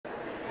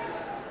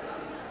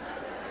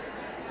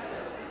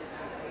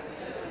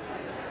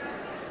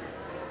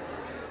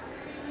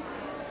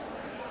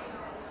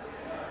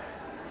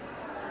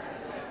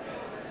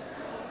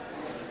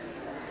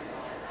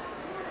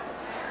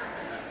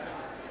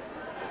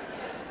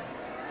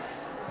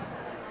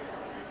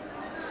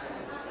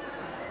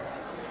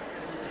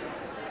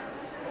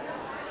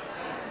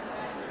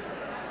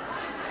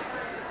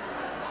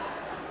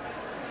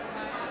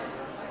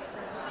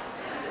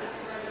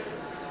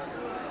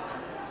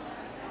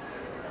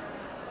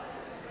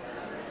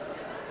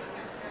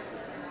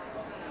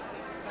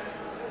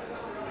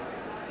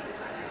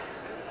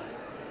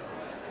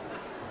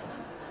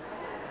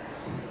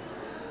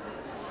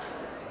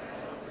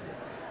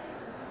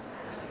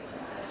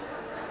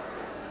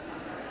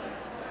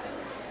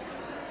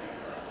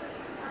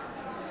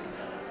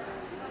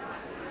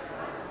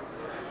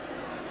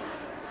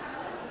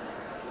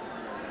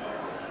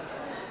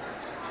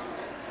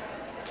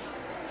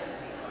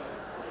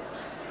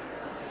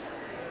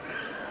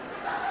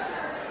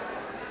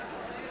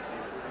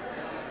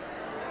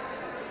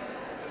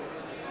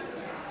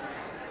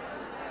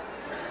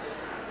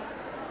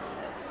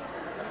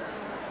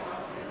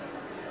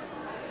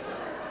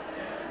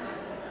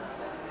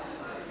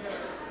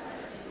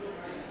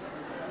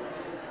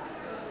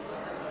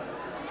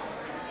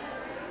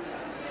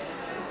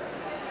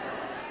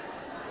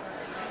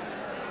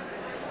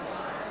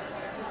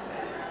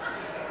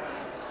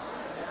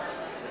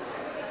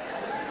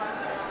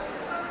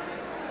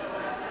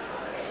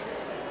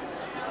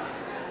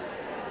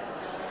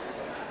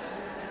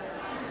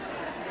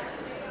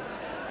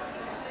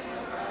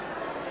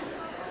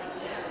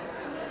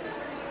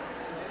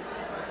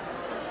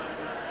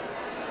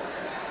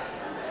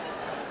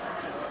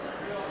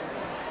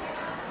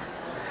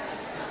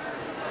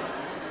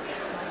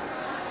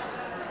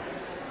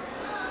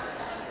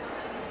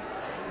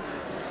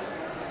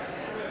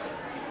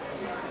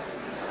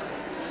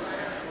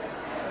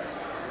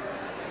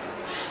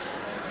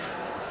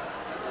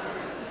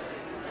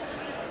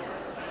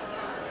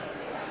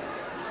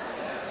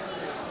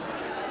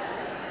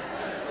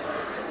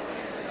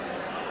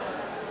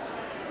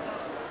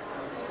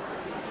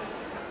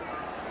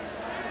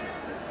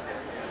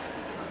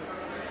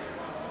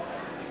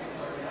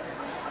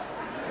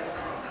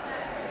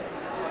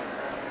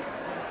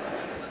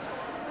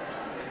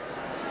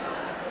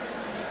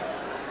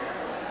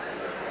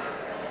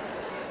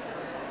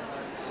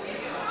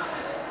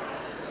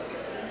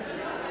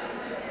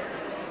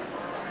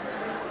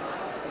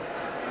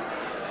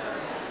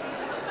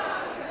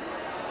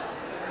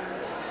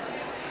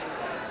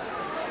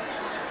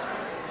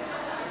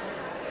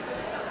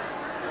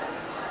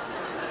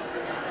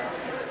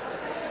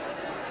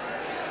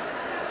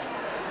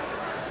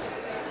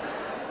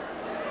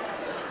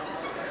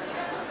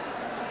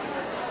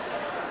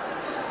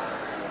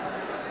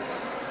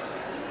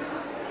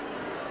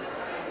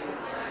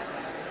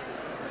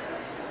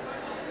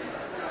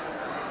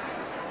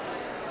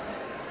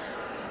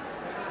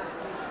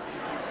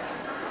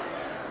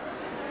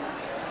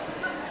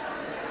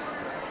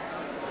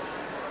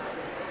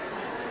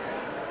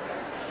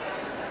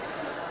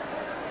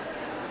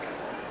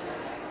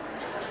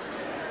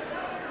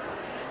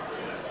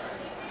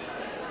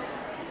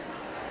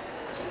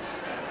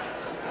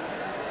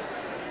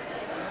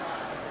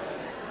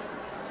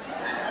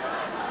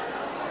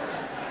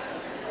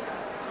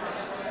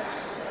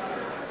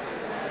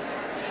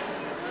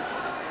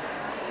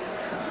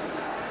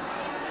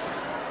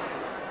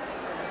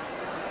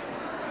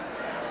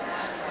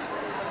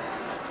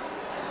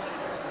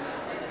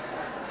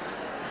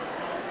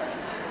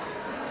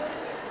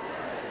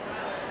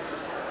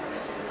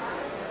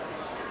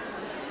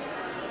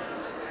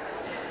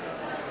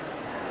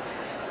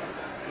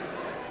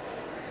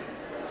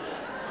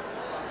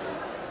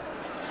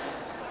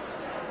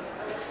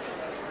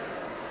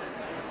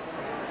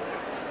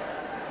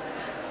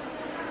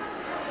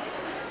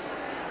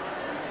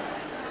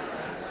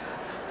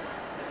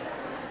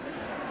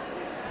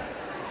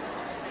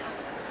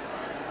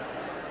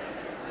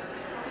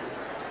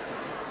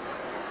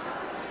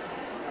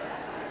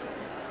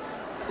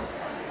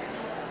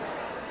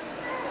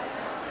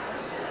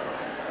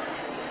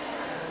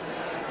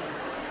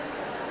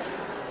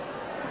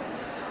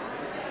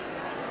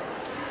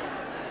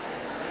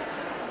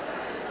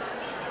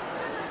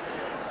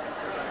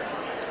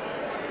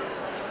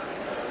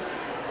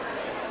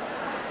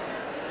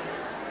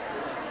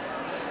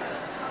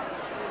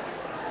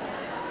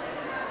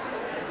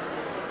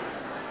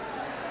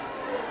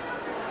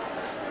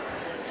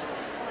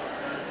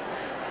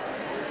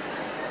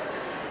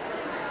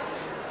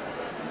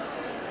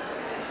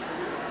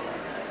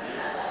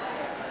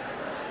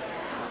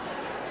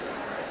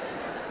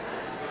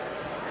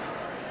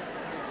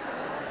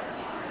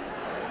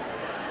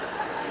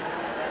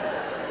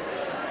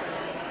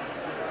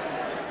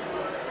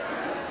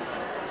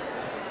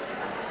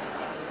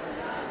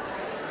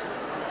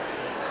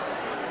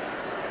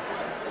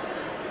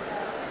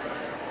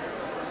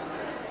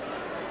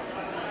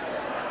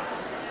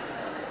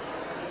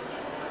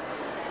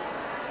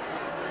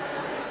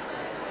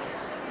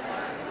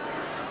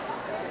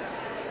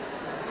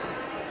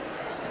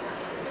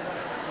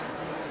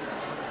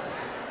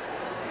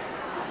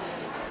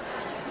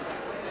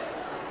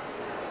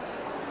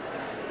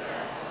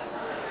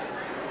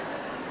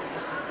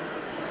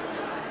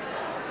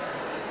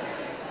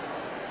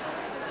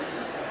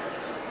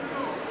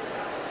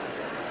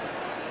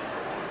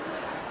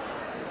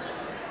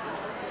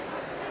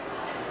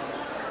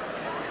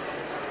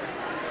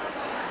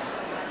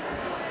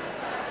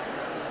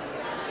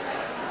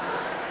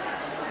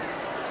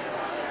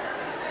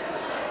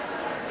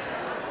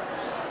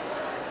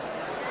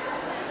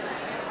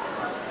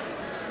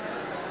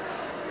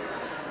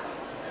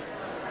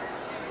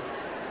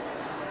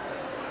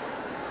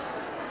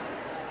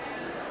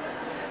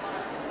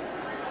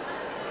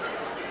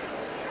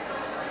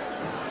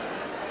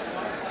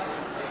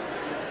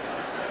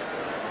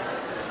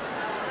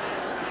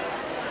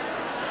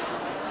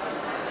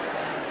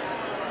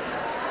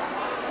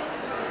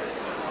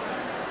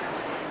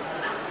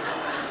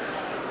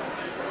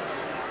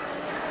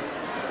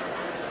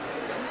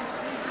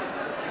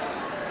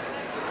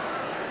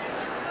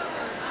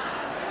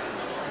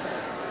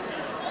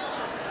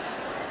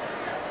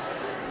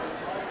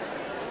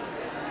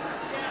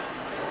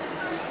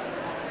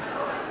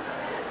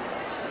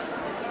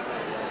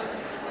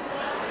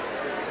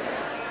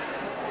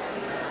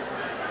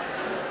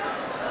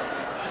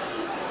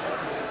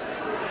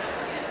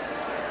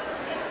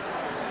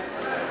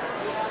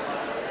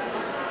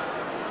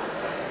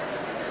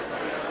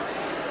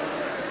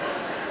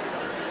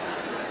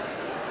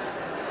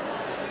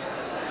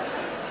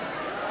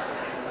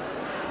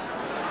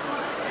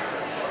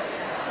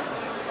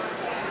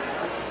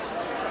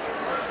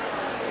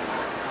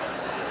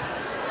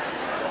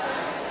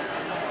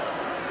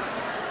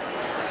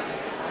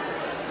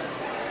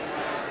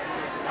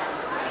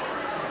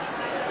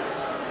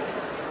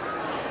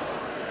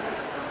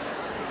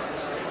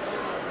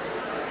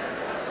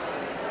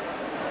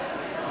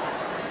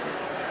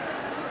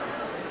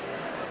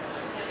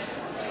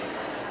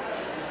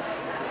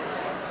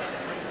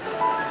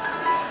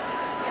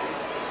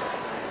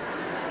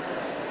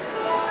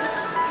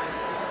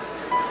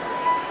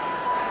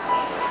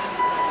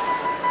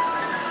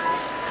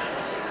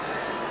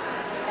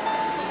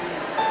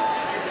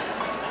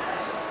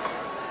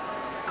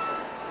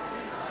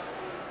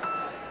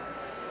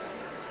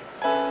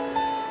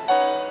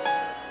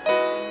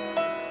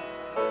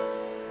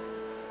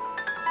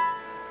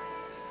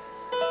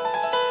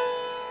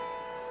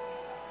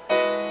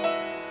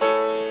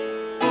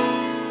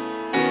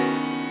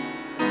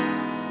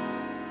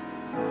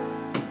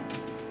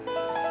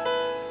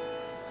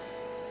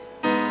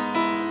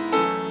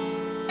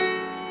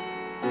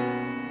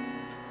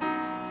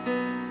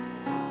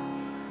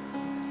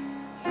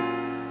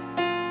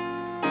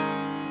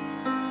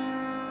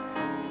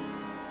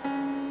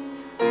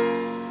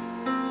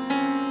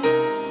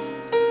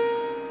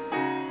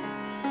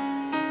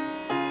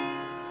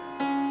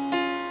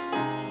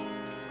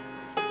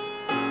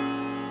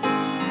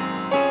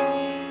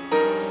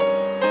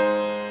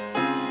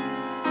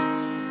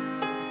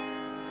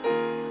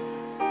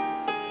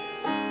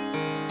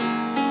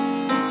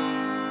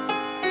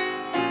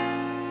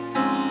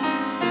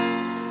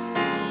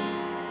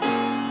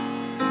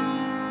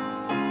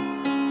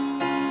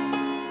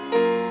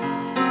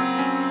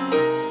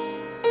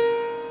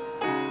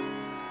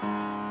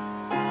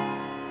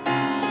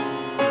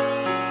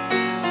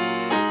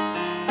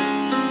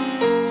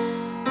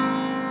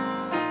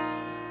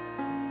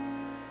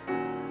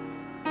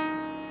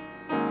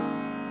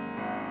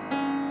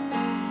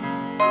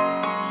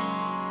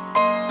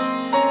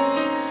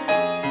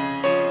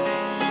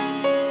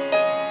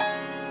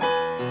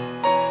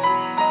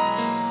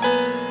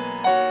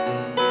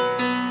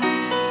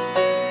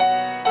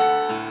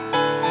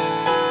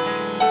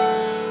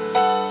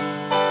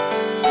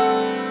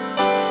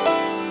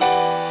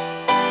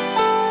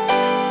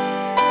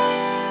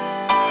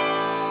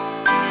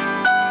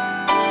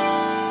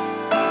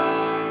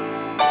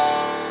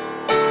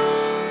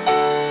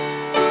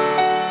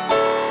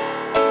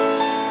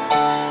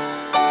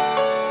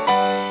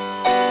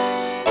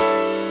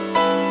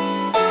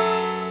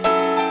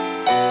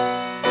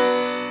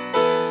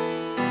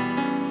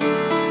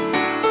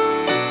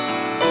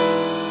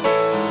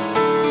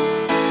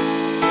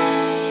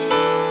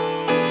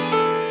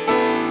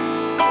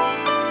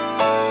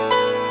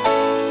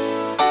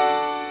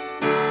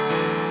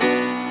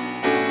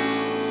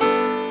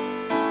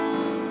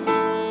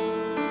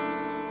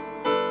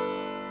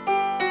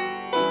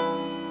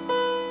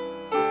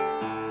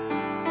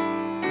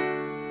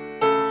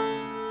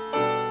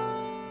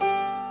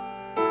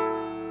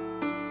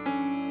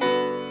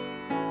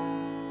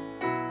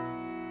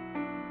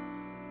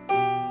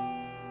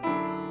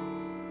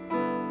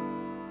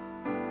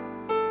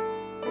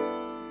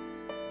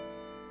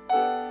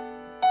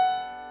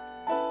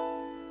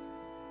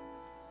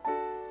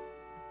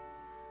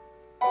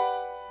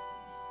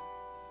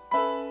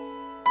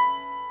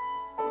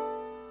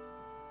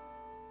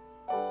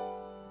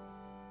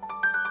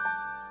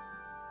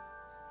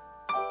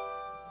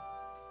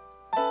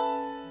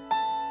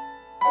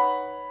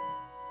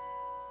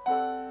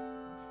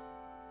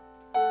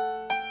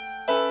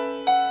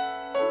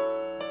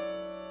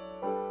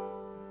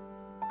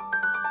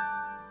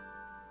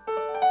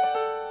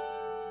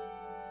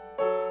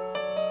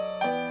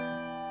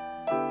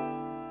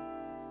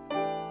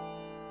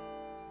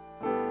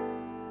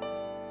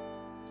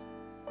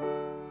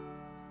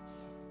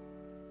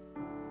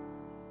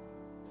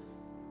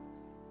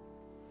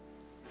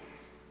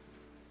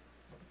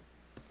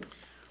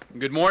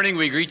Good morning.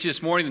 We greet you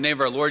this morning in the name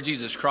of our Lord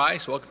Jesus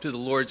Christ. Welcome to the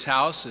Lord's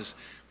house as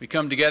we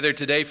come together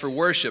today for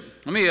worship.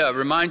 Let me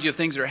remind you of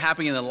things that are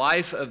happening in the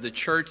life of the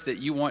church that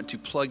you want to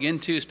plug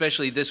into,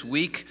 especially this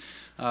week.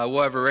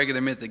 We'll have a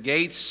regular meet at the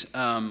gates.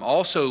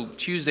 Also,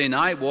 Tuesday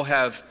night, we'll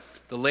have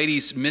the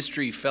Ladies'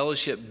 Mystery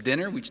Fellowship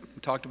Dinner. We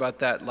talked about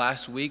that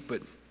last week,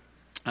 but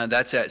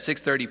that's at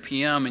 6:30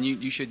 p.m., and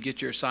you should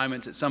get your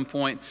assignments at some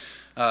point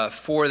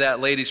for that,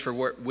 ladies, for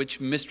which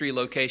mystery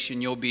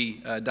location you'll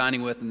be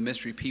dining with and the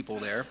mystery people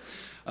there.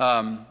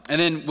 And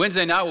then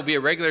Wednesday night will be a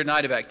regular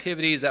night of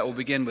activities. That will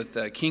begin with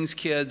King's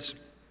Kids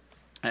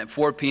at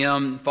 4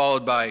 p.m.,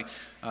 followed by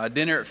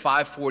dinner at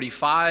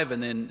 5:45,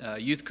 and then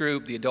youth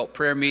group, the adult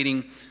prayer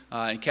meeting,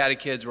 and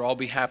catechids will all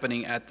be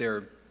happening at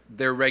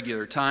their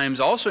regular times.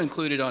 Also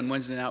included on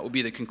Wednesday night will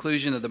be the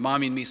conclusion of the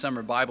Mommy and Me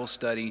Summer Bible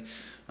Study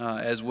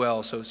as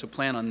well, so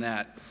plan on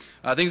that.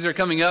 Things that are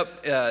coming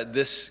up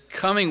this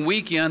coming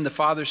weekend, the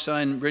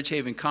Father-Son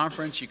Ridgehaven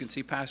Conference. You can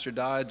see Pastor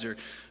Dodds or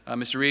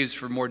Mr. Reeves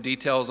for more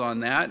details on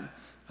that.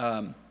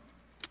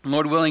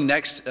 Lord willing,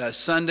 next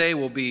Sunday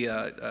will be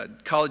a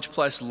College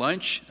Plus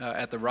lunch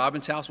at the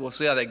Robbins house. We'll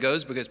see how that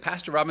goes because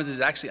Pastor Robbins is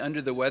actually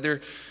under the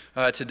weather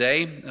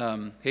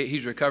today.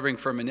 He's recovering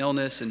from an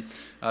illness, and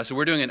so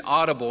we're doing an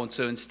audible. And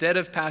so instead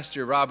of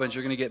Pastor Robbins,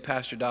 you're going to get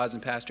Pastor Dodds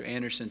and Pastor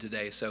Anderson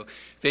today. So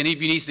if any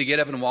of you needs to get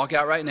up and walk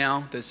out right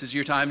now, this is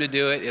your time to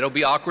do it. It'll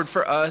be awkward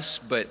for us,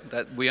 but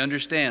that we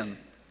understand.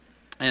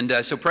 And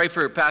so pray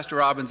for Pastor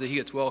Robbins that he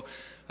gets well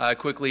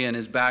quickly and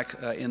is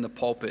back in the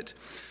pulpit.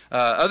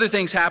 Other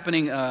things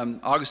happening,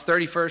 August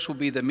 31st will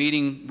be the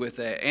meeting with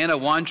Anna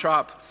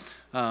Weintraub,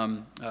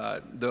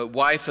 the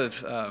wife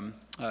of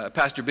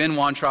Pastor Ben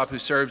Weintraub, who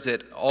serves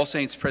at All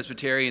Saints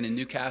Presbyterian in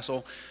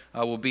Newcastle,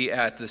 will be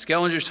at the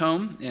Skellingers'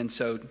 home, and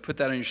so put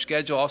that on your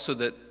schedule. Also,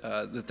 that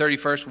the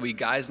 31st will be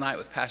Guys' Night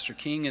with Pastor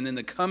King, and then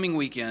the coming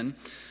weekend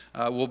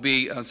will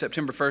be on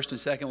September 1st and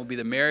 2nd will be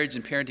the Marriage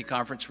and Parenting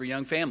Conference for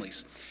young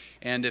families.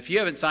 And if you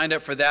haven't signed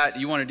up for that,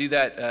 you want to do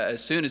that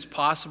as soon as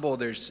possible.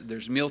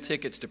 There's meal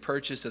tickets to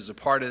purchase as a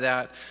part of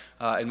that,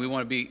 and we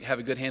want to have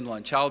a good handle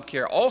on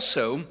childcare.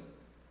 Also,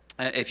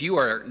 if you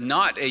are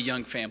not a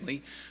young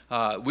family,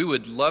 we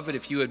would love it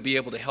if you would be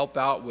able to help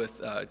out with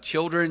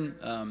children,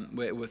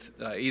 with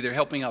either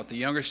helping out the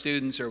younger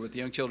students or with the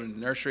young children in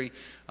the nursery.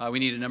 We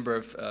need a number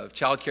of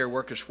child care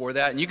workers for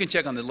that. And you can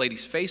check on the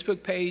ladies'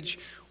 Facebook page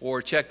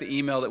or check the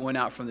email that went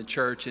out from the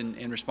church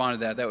and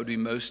respond to that. That would be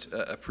most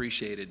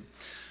appreciated.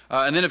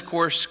 And then, of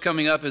course,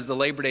 coming up is the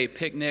Labor Day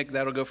picnic.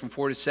 That'll go from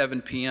 4 to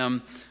 7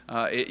 p.m.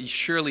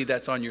 Surely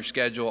that's on your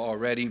schedule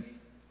already,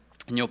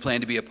 and you'll plan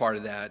to be a part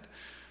of that.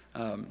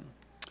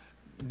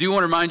 Do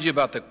want to remind you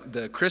about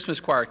the Christmas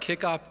choir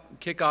kickoff.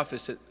 Kickoff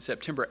is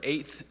September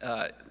 8th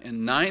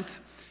and 9th,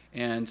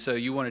 and so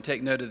you want to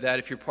take note of that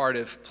if you're part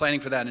of planning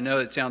for that. I know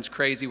it sounds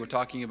crazy. We're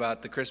talking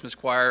about the Christmas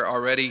choir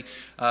already,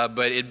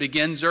 but it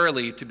begins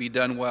early to be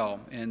done well,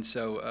 and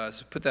so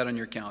put that on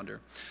your calendar.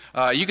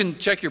 You can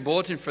check your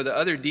bulletin for the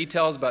other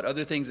details about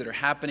other things that are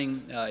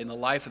happening in the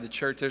life of the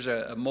church. There's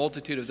a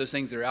multitude of those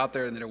things that are out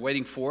there and that are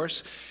waiting for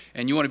us,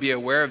 and you want to be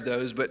aware of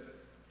those. But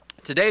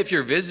today, if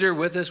you're a visitor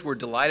with us, we're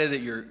delighted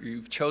that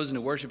you've chosen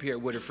to worship here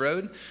at Woodruff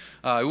Road.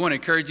 We want to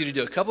encourage you to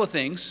do a couple of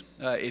things.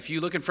 If you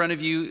look in front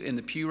of you in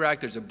the pew rack,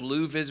 there's a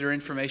blue visitor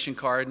information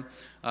card.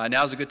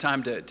 Now's a good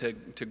time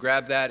to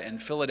grab that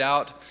and fill it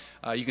out.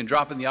 You can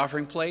drop in the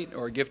offering plate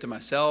or give to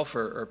myself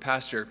or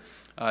Pastor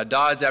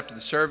Dodds after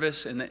the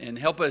service and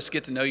help us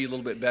get to know you a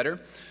little bit better.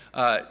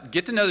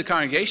 Get to know the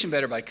congregation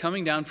better by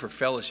coming down for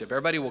fellowship.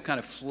 Everybody will kind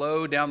of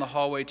flow down the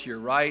hallway to your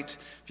right.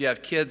 If you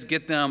have kids,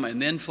 get them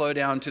and then flow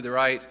down to the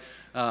right.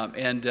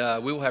 And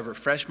we will have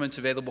refreshments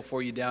available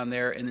for you down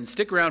there. And then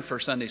stick around for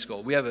Sunday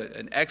school. We have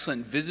an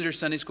excellent visitor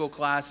Sunday school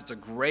class. It's a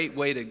great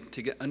way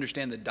to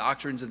understand the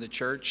doctrines of the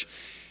church.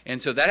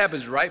 And so that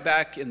happens right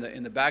back in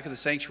the back of the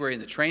sanctuary in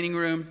the training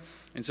room.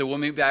 And so we'll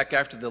meet back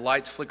after the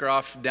lights flicker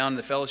off down in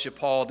the fellowship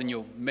hall. Then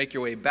you'll make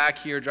your way back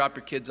here, drop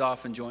your kids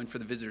off, and join for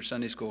the visitor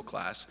Sunday school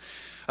class.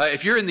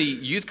 If you're in the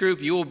youth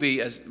group, you will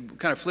be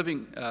kind of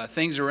flipping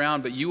things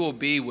around, but you will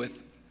be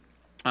with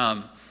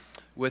the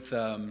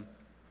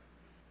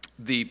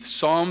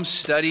Psalms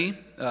study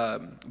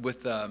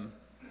with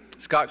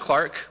Scott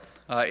Clark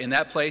in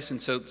that place. And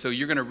so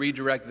you're going to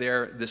redirect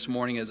there this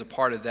morning as a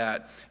part of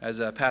that as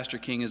Pastor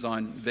King is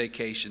on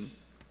vacation.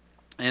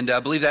 And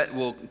I believe that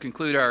will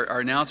conclude our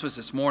announcements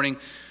this morning.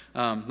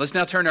 Let's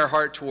now turn our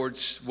heart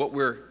towards what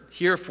we're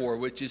here for,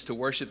 which is to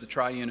worship the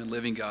triune and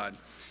living God.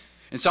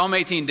 In Psalm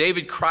 18,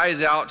 David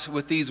cries out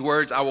with these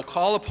words, "I will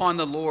call upon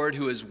the Lord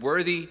who is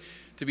worthy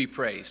to be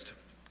praised."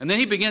 And then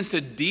he begins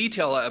to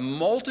detail a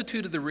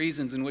multitude of the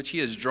reasons in which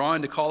he is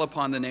drawn to call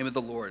upon the name of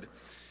the Lord.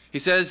 He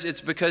says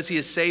it's because he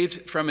is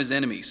saved from his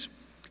enemies.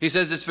 He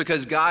says it's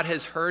because God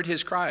has heard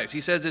his cries.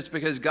 He says it's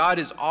because God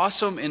is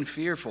awesome and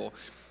fearful,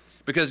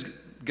 because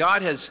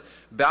God has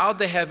bowed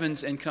the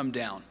heavens and come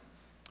down.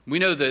 We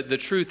know the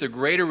truth, the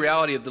greater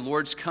reality of the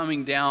Lord's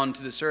coming down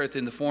to this earth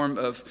in the form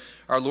of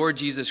our Lord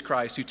Jesus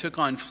Christ, who took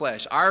on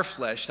flesh, our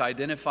flesh, to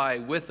identify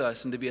with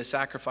us and to be a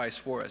sacrifice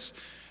for us.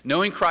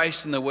 knowing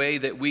Christ in the way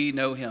that we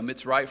know him,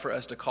 it's right for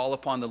us to call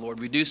upon the Lord.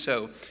 We do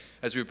so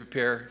as we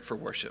prepare for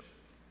worship.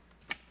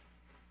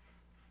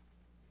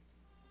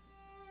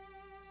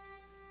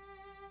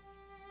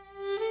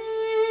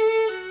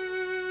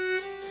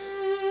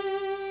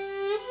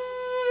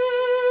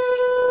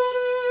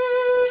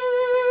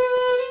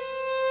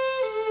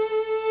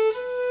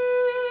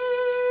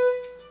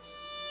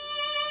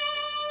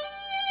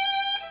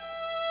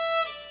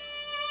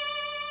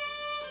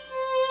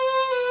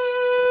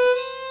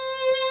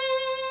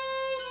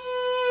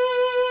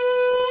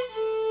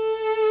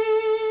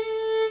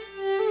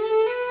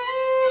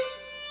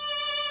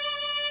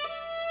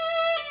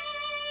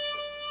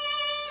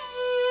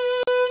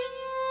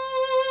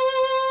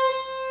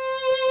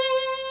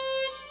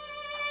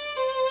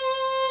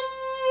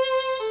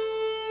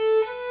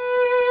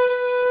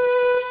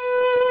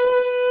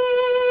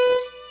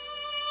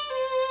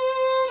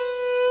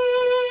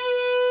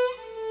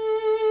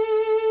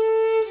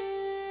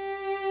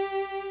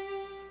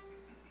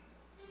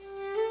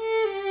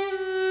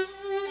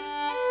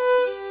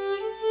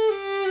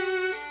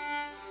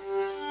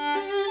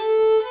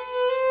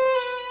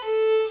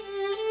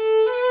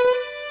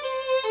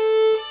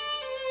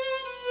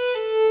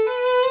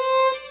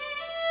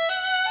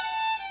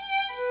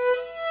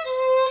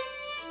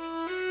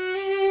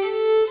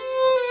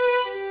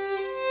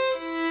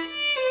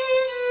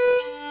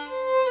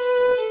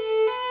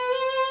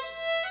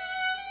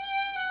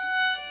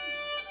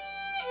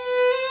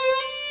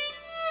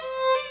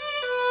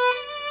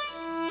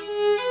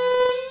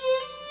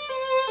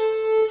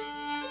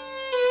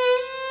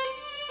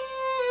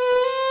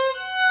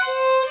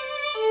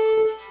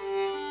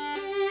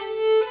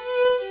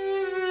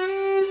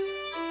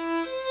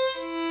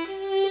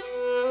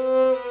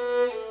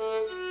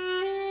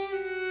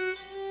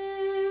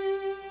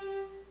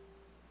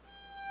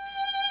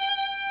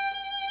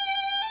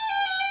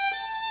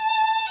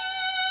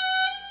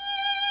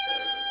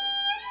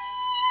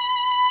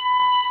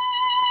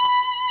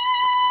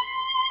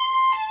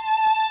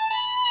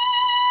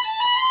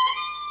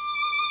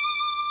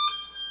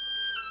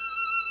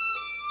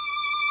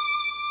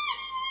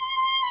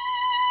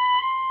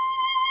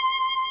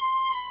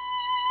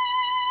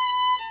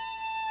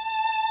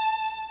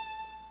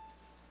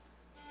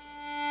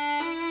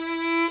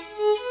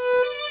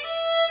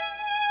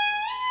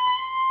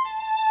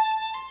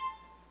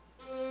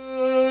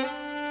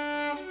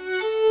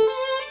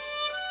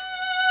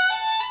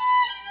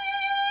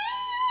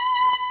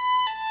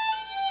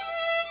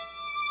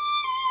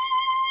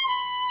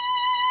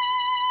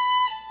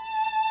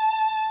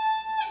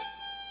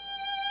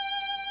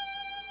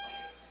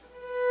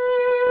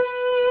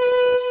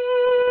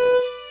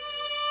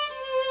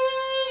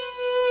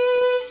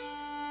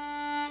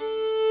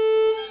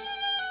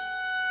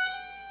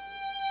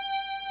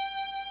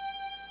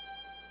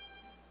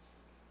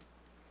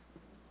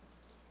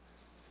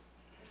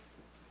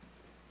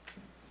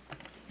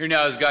 Here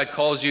now as God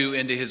calls you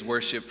into his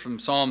worship from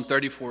Psalm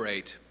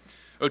 34:8.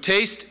 "O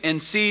taste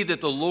and see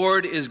that the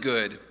Lord is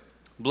good.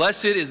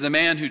 Blessed is the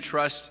man who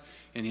trusts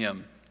in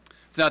him."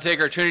 Let's now take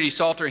our Trinity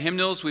Psalter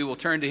hymnals. We will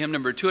turn to hymn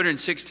number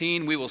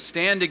 216. We will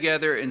stand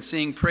together and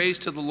sing praise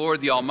to the Lord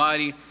the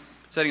Almighty,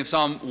 setting of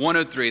Psalm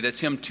 103.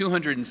 That's hymn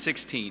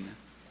 216.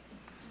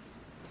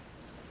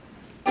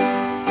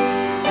 Thank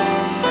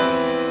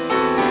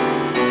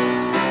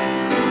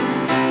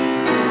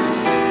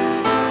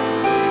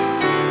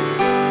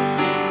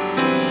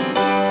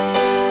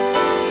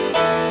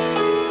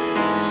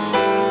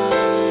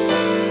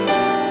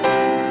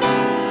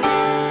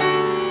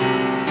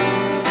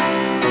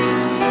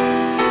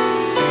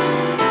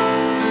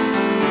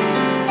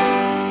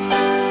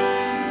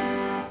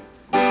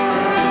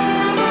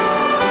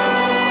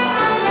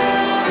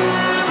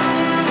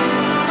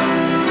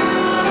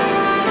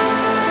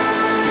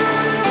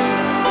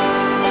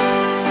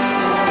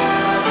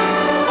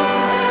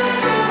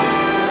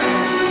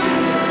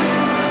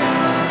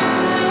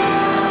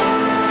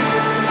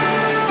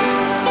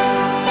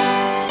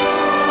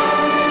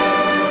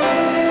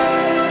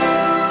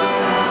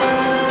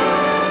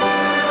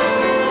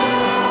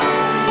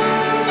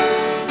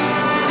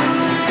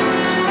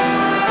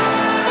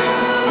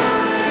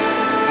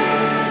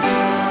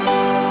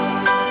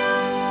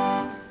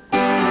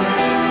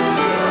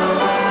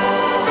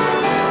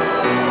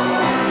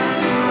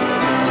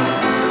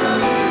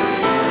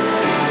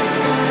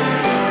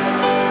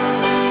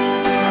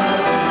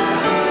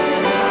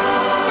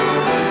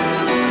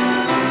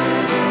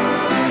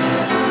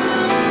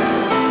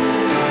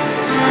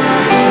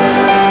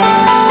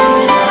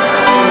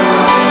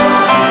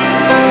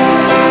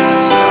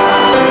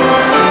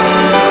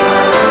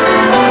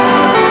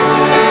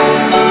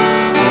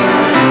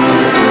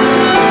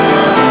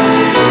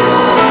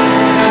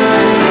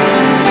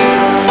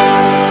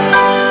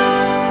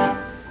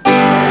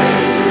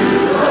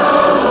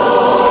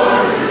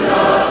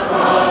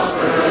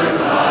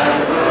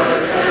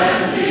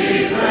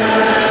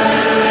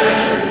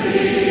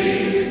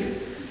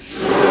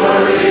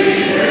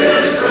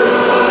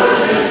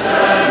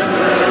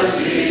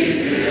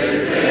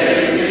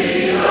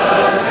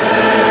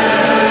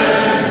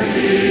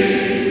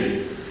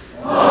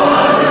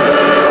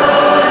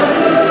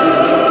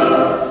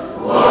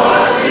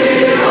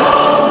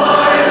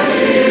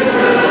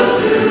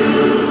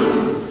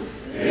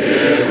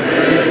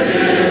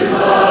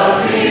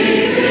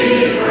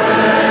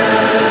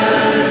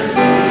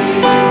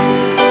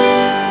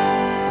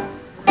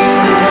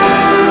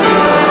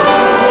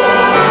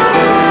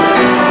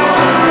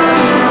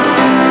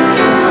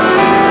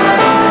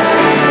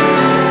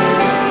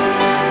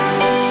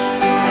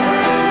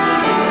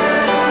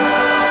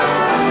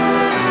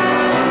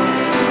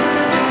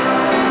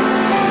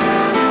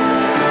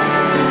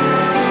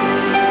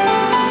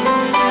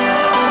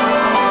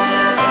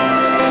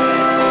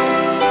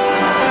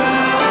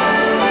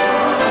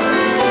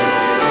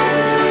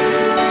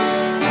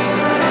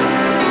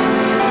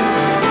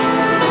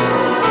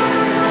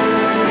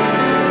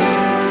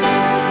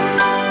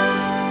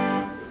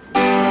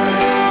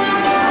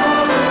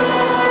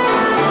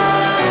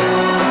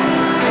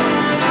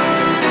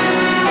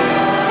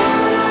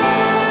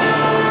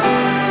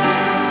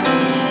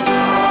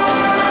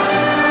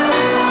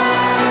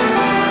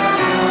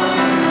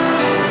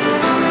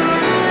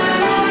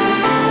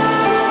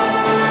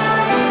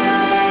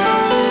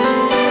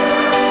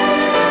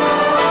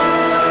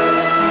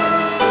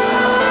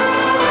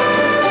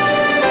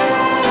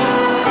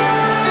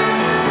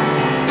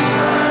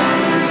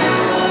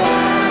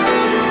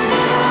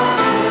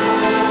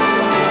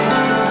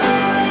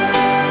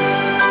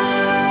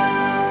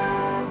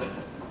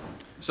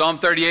Psalm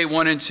 38,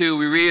 1 and 2,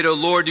 we read, O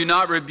Lord, do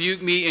not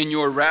rebuke me in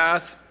your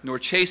wrath, nor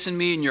chasten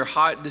me in your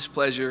hot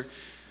displeasure.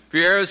 For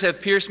your arrows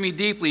have pierced me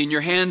deeply, and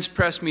your hands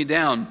press me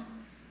down.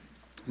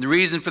 And the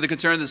reason for the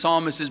concern of the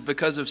psalmist is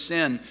because of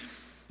sin.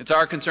 It's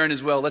our concern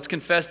as well. Let's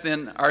confess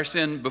then our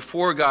sin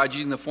before God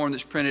using the form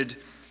that's printed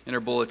in our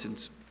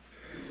bulletins.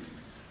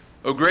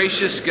 O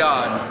gracious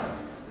God,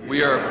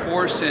 we are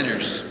poor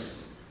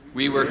sinners.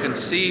 We were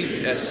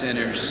conceived as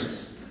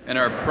sinners and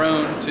are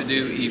prone to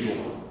do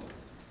evil.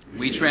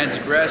 We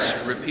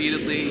transgress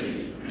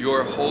repeatedly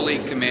your holy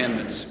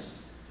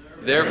commandments.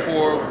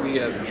 Therefore, we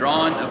have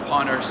drawn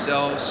upon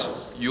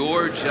ourselves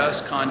your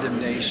just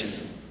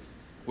condemnation.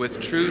 With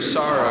true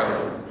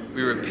sorrow,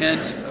 we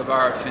repent of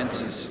our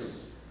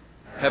offenses.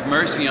 Have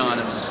mercy on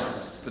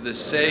us for the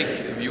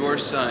sake of your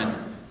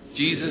Son,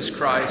 Jesus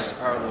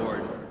Christ our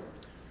Lord.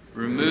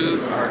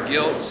 Remove our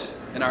guilt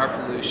and our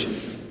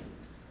pollution.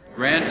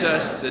 Grant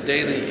us the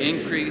daily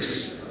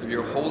increase of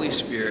your Holy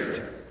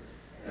Spirit,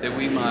 that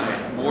we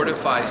might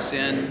mortify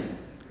sin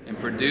and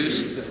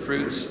produce the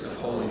fruits of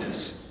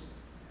holiness.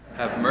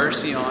 Have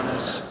mercy on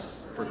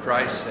us for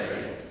Christ's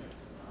sake.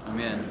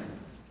 Amen.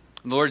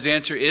 The Lord's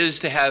answer is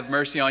to have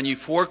mercy on you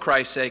for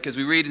Christ's sake, as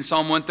we read in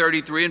Psalm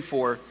 133 and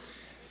 4.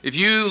 If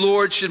you,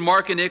 Lord, should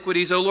mark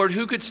iniquities, O Lord,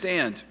 who could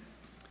stand?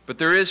 But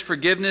there is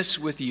forgiveness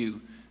with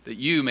you, that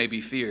you may be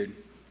feared.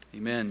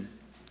 Amen.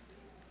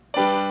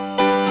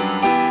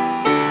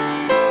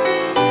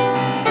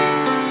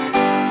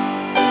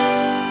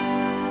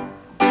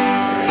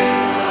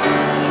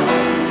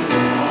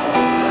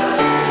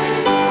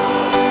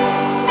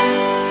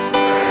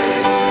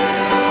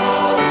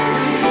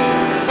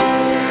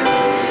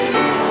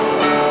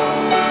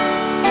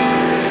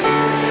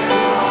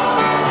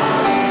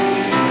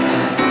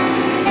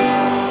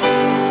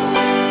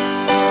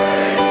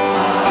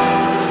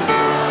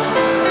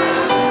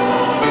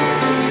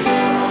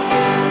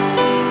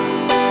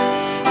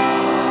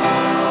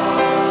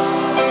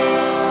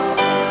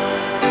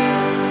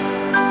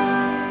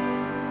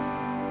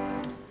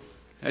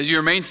 As you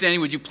remain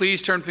standing, would you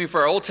please turn with me for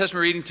our Old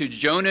Testament reading to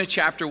Jonah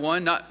chapter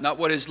 1, not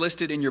what is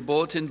listed in your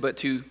bulletin, but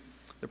to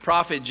the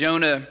prophet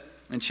Jonah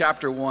in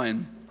chapter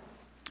 1.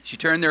 As you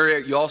turn there,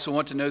 you also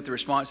want to note the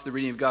response to the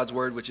reading of God's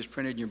word, which is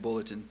printed in your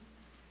bulletin.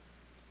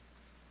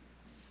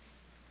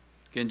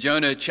 Again,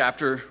 Jonah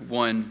chapter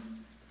 1.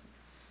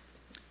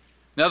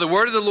 Now the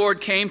word of the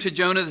Lord came to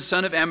Jonah the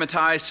son of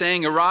Amittai,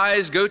 saying,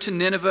 Arise, go to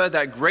Nineveh,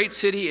 that great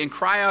city, and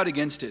cry out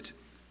against it,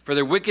 for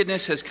their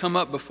wickedness has come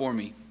up before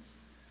me.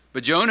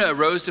 But Jonah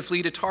arose to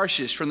flee to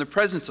Tarshish from the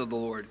presence of the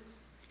Lord.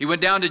 He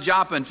went down to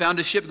Joppa and found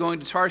a ship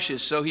going to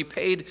Tarshish. So he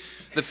paid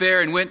the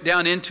fare and went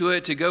down into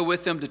it to go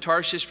with them to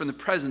Tarshish from the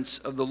presence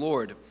of the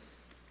Lord.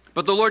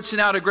 But the Lord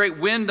sent out a great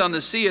wind on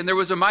the sea, and there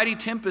was a mighty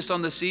tempest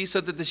on the sea,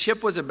 so that the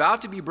ship was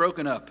about to be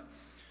broken up.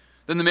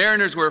 Then the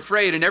mariners were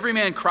afraid, and every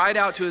man cried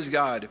out to his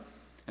God,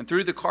 and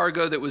threw the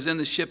cargo that was in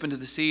the ship into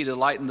the sea to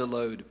lighten the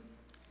load.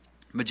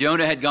 But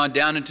Jonah had gone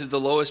down into the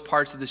lowest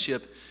parts of the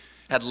ship,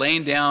 had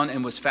lain down,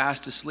 and was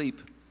fast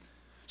asleep.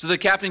 So the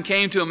captain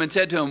came to him and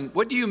said to him,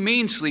 What do you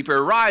mean, sleeper?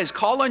 Arise,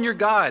 call on your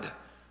God.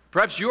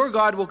 Perhaps your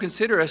God will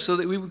consider us so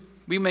that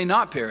we may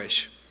not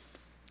perish.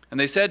 And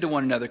they said to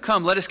one another,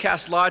 Come, let us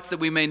cast lots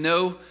that we may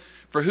know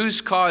for whose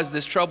cause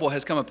this trouble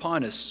has come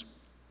upon us.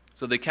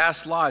 So they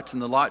cast lots,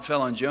 and the lot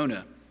fell on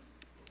Jonah.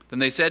 Then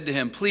they said to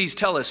him, Please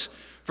tell us,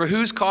 for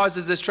whose cause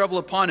is this trouble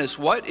upon us?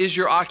 What is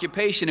your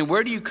occupation, and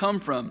where do you come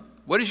from?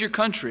 What is your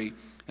country,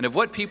 and of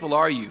what people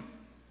are you?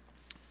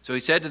 So he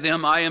said to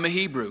them, I am a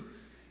Hebrew,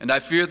 and I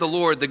fear the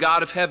Lord, the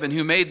God of heaven,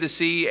 who made the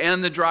sea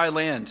and the dry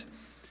land.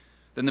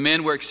 Then the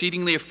men were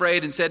exceedingly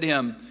afraid and said to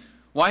him,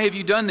 Why have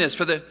you done this?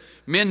 For the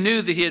men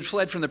knew that he had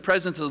fled from the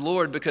presence of the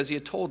Lord because he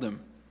had told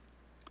them.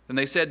 Then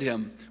they said to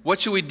him, What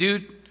shall we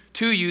do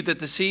to you that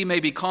the sea may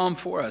be calm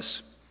for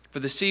us?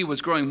 For the sea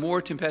was growing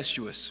more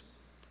tempestuous.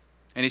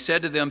 And he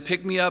said to them,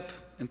 Pick me up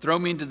and throw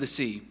me into the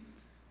sea.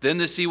 Then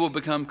the sea will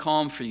become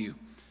calm for you.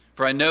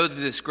 For I know that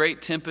this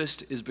great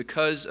tempest is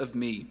because of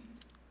me.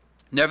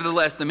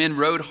 Nevertheless, the men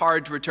rowed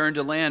hard to return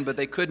to land, but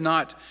they could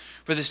not,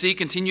 for the sea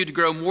continued to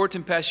grow more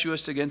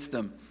tempestuous against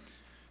them.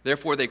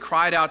 Therefore they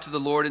cried out to the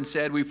Lord and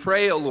said, We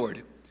pray, O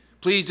Lord,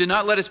 please do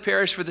not let us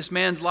perish for this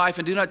man's life,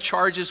 and do not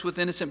charge us with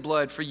innocent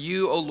blood, for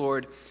you, O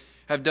Lord,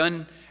 have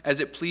done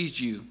as it pleased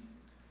you.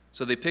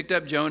 So they picked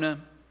up Jonah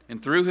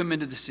and threw him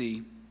into the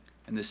sea,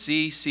 and the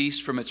sea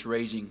ceased from its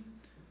raging.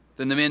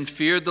 Then the men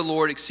feared the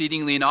Lord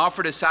exceedingly and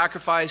offered a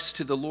sacrifice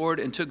to the Lord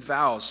and took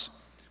vows.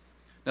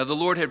 Now the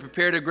Lord had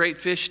prepared a great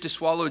fish to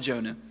swallow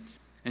Jonah,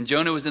 and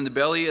Jonah was in the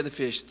belly of the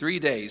fish 3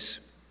 days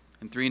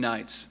and 3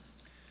 nights.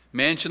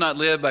 Man shall not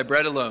live by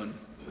bread alone.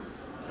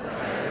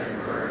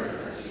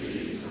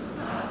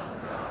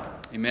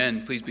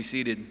 Amen. Please be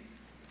seated.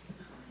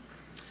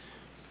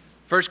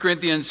 1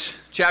 Corinthians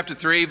chapter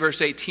 3,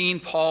 verse 18,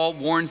 Paul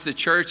warns the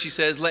church. He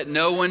says, Let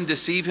no one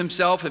deceive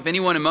himself. If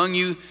anyone among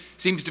you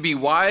seems to be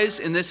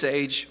wise in this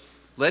age,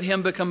 let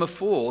him become a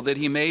fool, that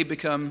he may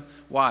become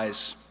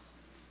wise.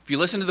 If you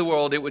listen to the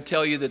world, it would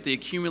tell you that the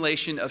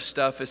accumulation of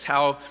stuff is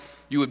how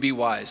you would be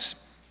wise.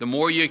 The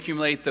more you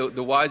accumulate,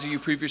 the wiser you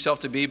prove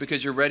yourself to be,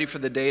 because you're ready for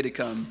the day to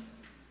come.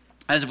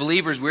 As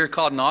believers, we're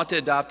called not to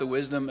adopt the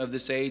wisdom of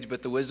this age,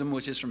 but the wisdom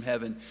which is from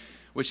heaven,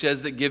 which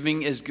says that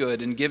giving is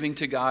good, and giving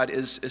to God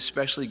is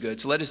especially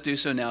good. So let us do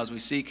so now as we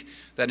seek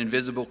that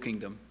invisible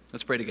kingdom.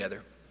 Let's pray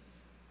together.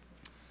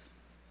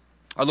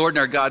 Our Lord and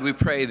our God, we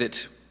pray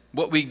that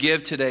what we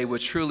give today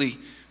would truly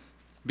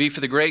be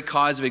for the great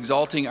cause of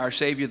exalting our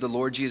Savior, the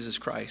Lord Jesus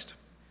Christ.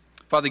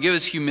 Father, give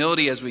us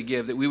humility as we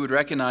give, that we would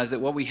recognize that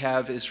what we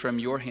have is from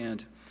your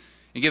hand.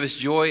 And give us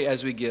joy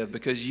as we give,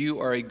 because you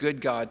are a good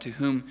God to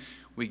whom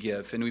we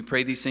give. And we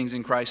pray these things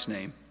in Christ's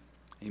name.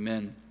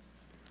 Amen.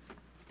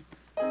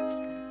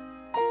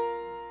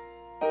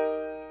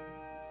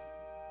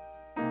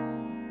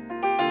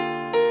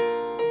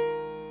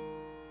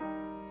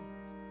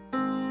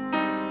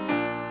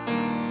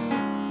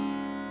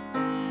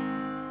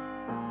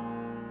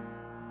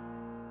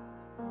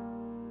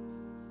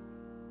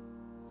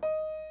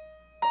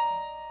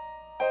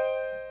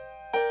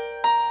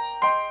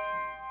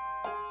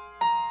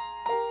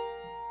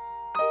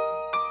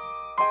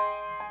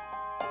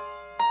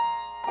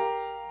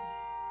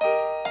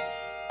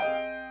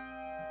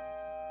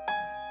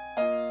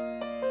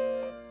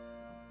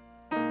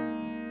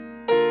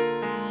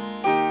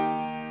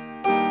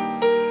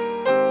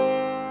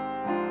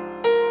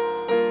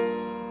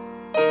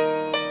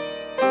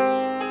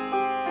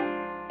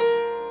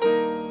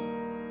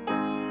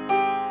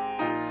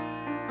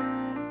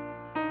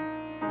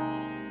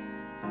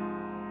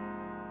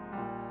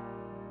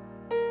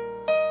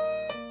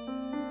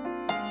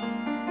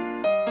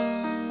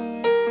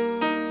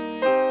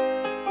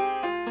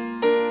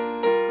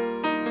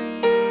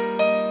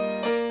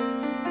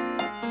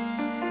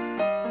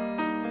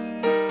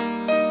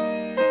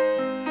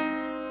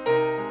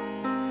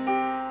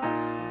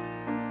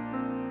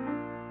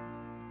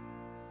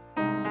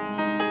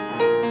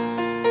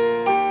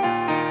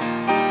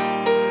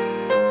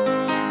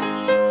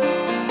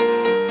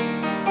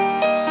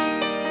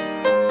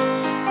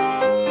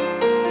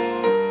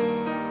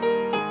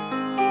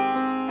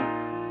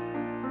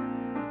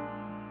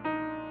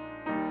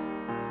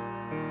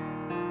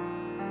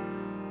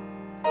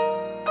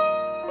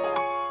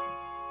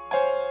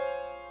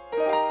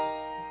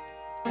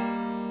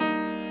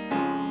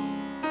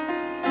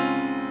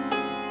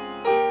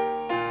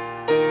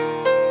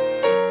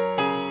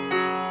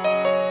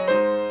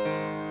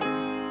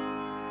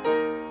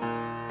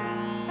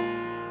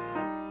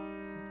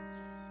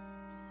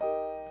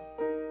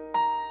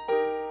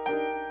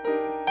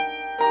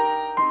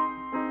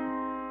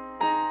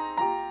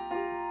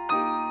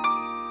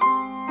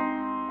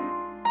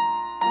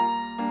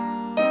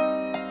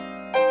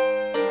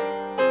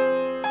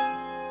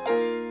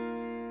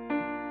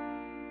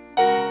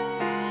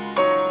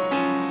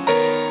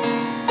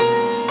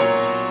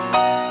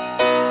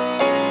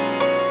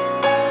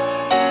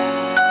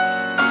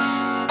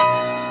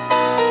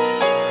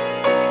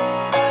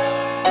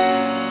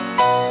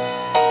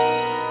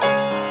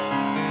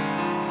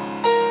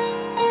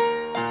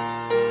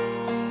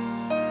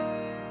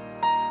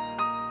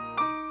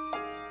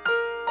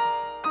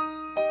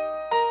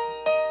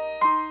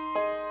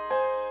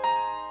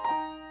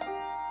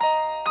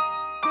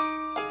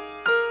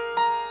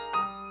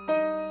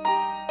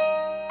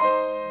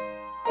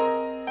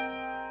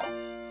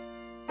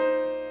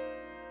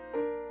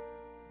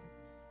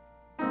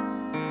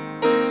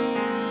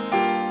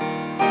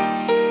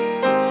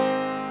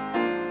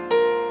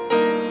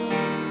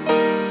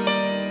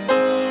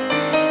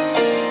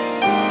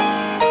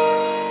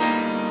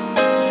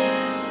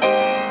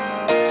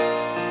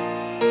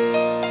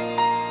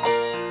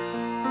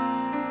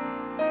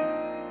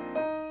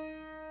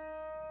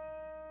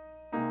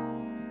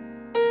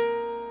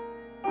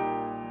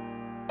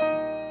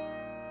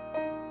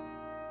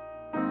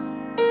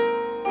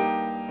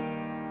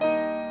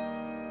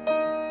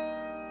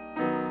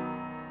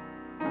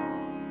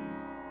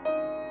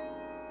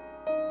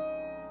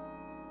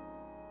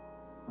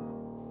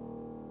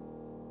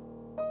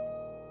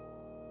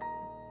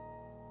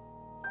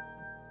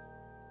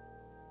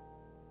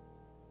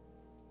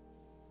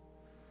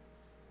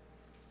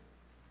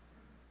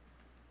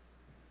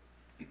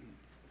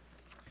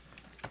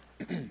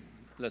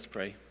 Let's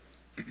pray.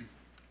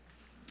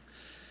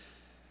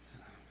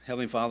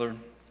 Heavenly Father,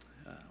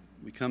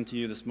 we come to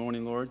you this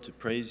morning, Lord, to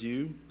praise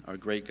you, our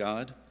great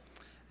God,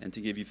 and to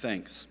give you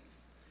thanks.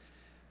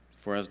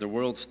 For as the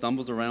world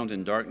stumbles around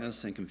in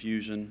darkness and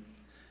confusion,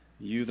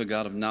 you, the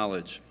God of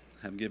knowledge,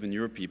 have given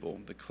your people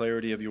the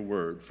clarity of your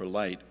word for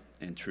light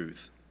and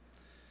truth.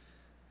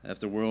 As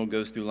the world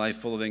goes through life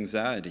full of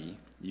anxiety,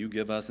 you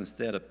give us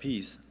instead a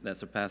peace that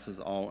surpasses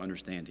all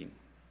understanding.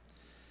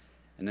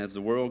 And as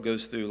the world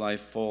goes through life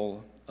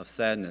full of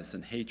sadness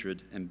and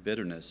hatred and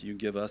bitterness, you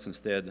give us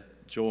instead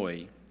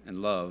joy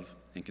and love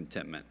and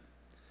contentment.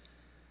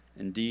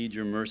 Indeed,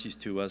 your mercies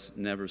to us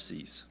never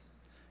cease.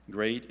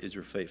 Great is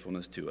your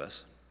faithfulness to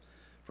us.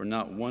 For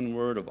not one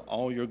word of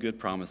all your good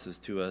promises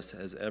to us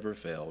has ever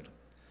failed.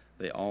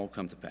 They all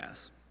come to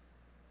pass.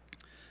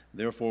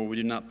 Therefore, we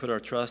do not put our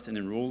trust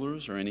in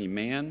rulers or any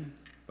man,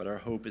 but our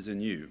hope is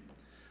in you,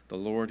 the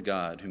Lord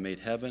God, who made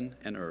heaven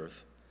and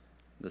earth,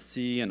 the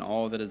sea and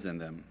all that is in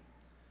them,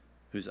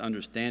 whose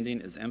understanding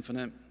is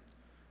infinite,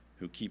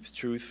 who keeps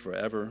truth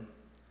forever,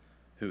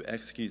 who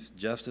executes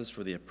justice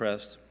for the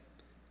oppressed,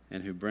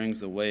 and who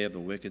brings the way of the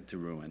wicked to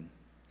ruin.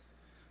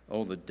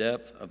 Oh, the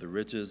depth of the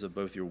riches of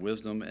both your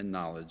wisdom and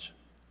knowledge,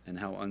 and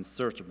how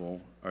unsearchable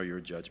are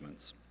your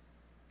judgments.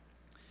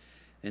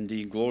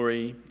 Indeed,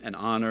 glory and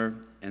honor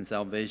and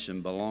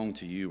salvation belong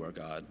to you, our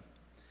God.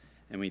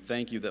 And we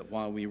thank you that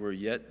while we were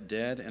yet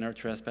dead in our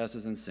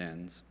trespasses and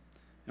sins,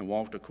 and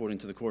walked according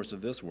to the course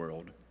of this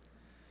world,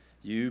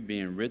 you,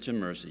 being rich in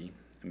mercy,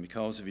 and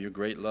because of your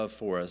great love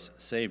for us,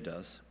 saved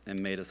us and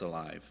made us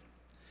alive.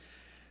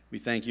 We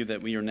thank you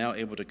that we are now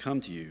able to come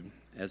to you,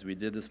 as we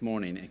did this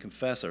morning, and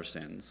confess our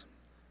sins,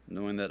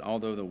 knowing that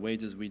although the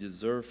wages we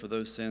deserve for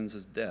those sins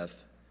is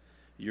death,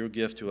 your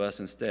gift to us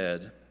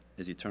instead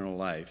is eternal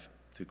life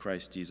through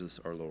Christ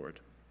Jesus our Lord.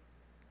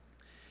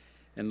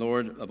 And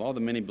Lord, of all the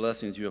many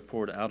blessings you have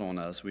poured out on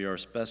us, we are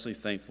especially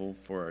thankful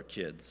for our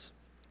kids.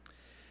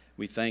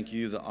 We thank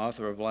you, the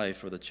author of life,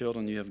 for the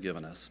children you have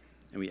given us.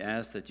 And we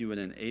ask that you would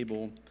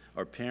enable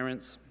our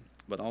parents,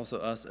 but also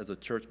us as a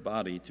church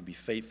body, to be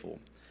faithful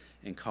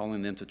in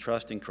calling them to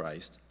trust in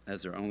Christ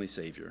as their only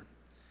Savior,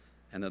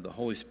 and that the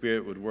Holy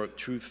Spirit would work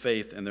true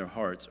faith in their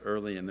hearts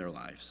early in their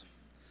lives,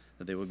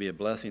 that they would be a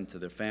blessing to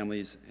their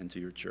families and to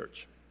your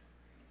church.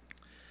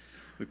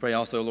 We pray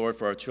also, Lord,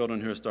 for our children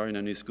who are starting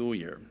a new school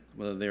year,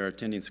 whether they are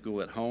attending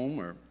school at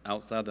home or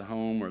outside the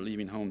home or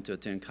leaving home to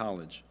attend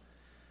college.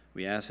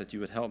 We ask that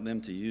you would help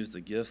them to use the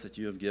gifts that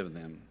you have given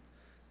them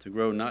to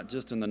grow not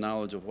just in the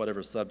knowledge of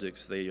whatever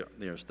subjects they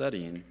are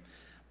studying,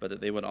 but that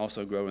they would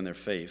also grow in their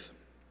faith,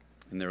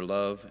 in their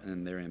love, and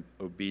in their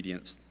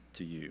obedience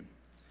to you.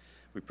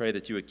 We pray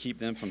that you would keep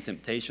them from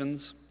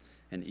temptations,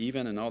 and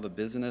even in all the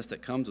busyness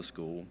that comes with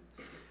school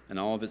and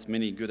all of its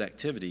many good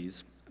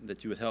activities,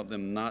 that you would help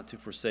them not to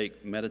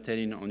forsake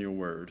meditating on your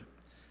word,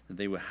 that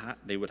they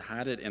would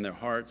hide it in their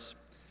hearts,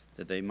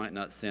 that they might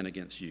not sin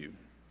against you.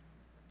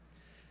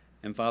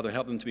 And Father,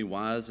 help them to be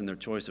wise in their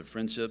choice of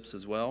friendships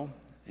as well,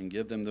 and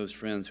give them those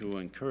friends who will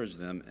encourage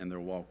them in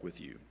their walk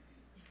with you.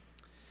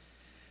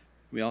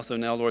 We also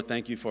now, Lord,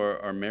 thank you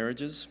for our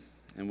marriages,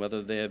 and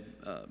whether they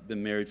have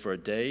been married for a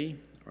day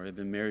or have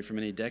been married for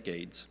many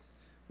decades,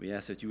 we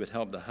ask that you would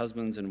help the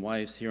husbands and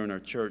wives here in our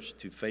church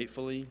to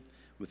faithfully,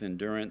 with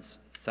endurance,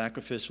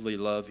 sacrificially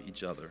love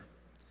each other,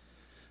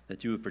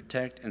 that you would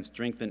protect and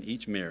strengthen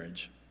each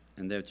marriage,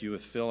 and that you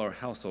would fill our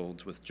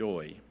households with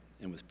joy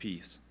and with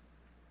peace.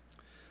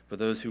 For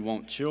those who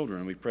want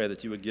children, we pray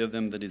that you would give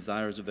them the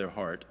desires of their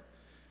heart,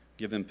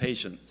 give them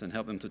patience, and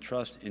help them to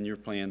trust in your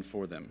plan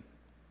for them.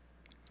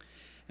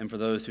 And for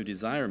those who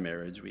desire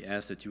marriage, we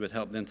ask that you would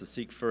help them to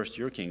seek first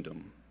your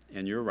kingdom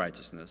and your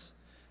righteousness,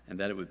 and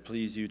that it would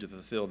please you to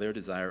fulfill their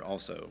desire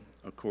also,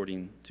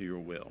 according to your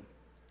will.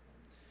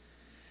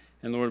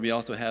 And Lord, we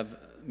also have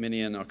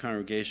many in our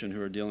congregation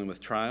who are dealing with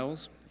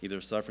trials,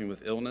 either suffering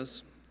with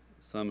illness,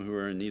 some who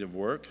are in need of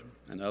work,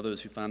 and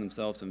others who find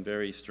themselves in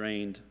very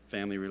strained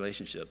family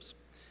relationships.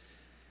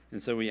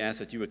 And so we ask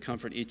that you would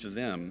comfort each of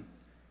them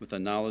with the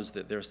knowledge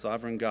that their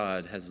sovereign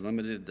God has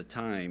limited the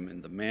time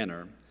and the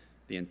manner,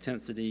 the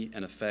intensity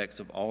and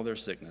effects of all their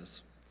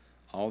sickness,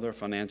 all their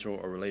financial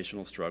or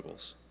relational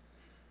struggles,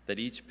 that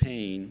each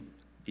pain,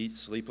 each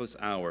sleepless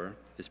hour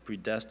is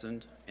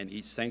predestined, and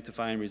each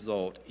sanctifying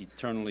result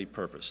eternally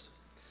purposed,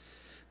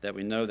 that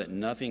we know that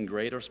nothing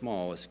great or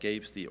small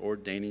escapes the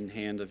ordaining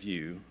hand of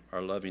you,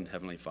 our loving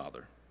Heavenly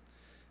Father.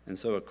 And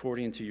so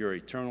according to your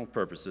eternal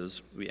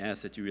purposes, we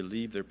ask that you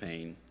relieve their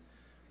pain,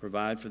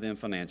 provide for them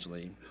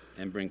financially,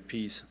 and bring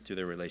peace to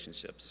their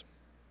relationships.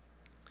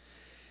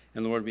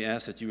 And Lord, we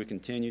ask that you would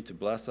continue to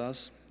bless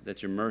us,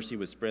 that your mercy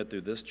would spread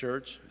through this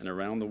church and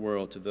around the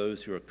world to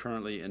those who are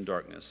currently in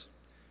darkness.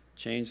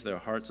 Change their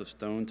hearts of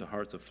stone to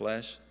hearts of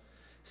flesh,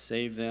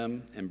 save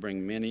them, and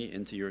bring many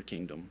into your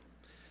kingdom.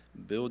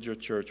 Build your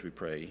church, we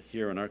pray,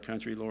 here in our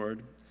country,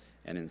 Lord,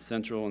 and in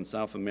Central and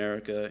South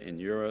America, in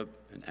Europe,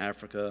 in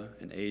Africa,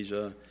 in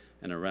Asia,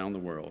 and around the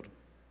world.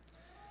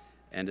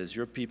 And as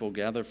your people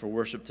gather for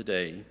worship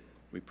today,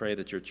 we pray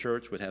that your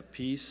church would have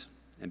peace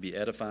and be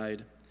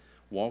edified,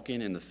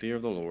 walking in the fear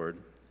of the Lord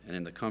and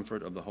in the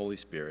comfort of the Holy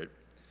Spirit.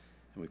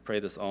 And we pray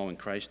this all in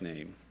Christ's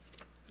name.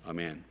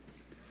 Amen.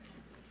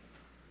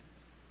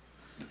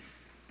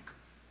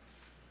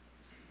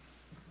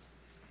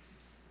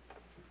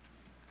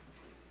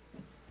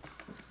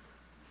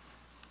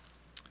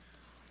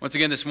 Once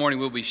again this morning,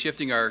 we'll be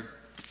shifting our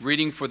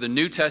reading for the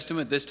New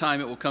Testament. This time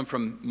it will come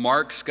from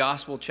Mark's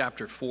Gospel,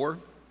 chapter 4,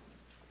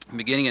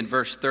 beginning in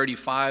verse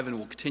 35, and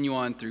we'll continue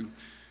on through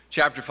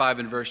chapter 5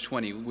 and verse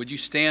 20. Would you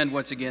stand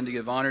once again to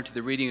give honor to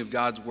the reading of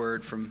God's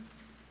word from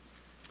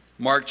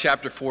Mark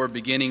chapter 4,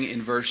 beginning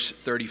in verse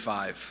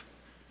 35.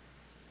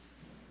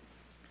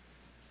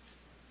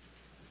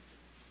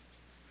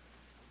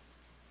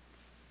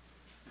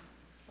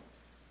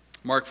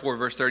 Mark 4,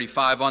 verse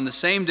 35. On the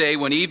same day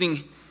when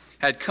evening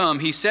had come,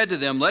 he said to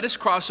them, "Let us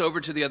cross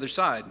over to the other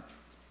side."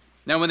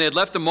 Now when they had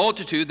left the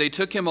multitude, they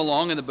took him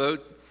along in the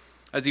boat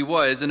as he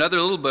was, and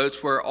other little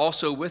boats were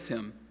also with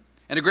him.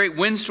 And a great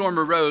windstorm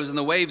arose, and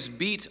the waves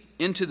beat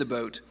into the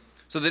boat,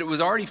 so that it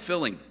was already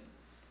filling.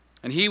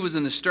 And he was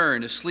in the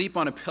stern, asleep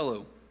on a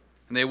pillow.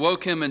 And they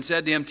woke him and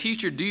said to him,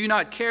 "Teacher, do you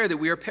not care that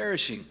we are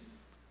perishing?"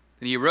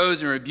 And he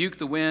arose and rebuked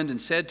the wind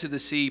and said to the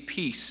sea,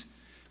 "Peace,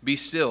 be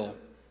still."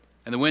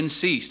 And the wind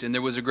ceased, and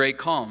there was a great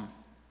calm.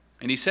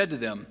 And he said to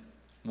them,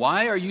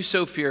 "Why are you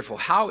so fearful?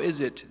 How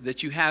is it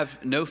that you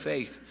have no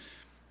faith?"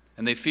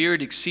 And they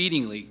feared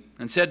exceedingly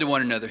and said to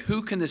one another,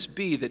 "Who can this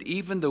be that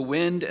even the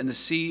wind and the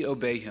sea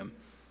obey him?"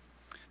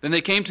 Then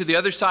they came to the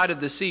other side of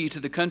the sea, to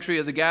the country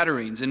of the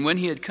Gadarenes. And when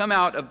he had come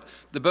out of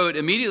the boat,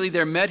 immediately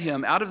there met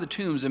him out of the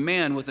tombs a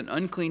man with an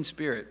unclean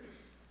spirit,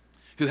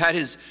 who had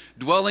his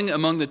dwelling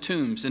among the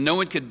tombs, and no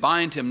one could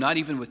bind him, not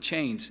even with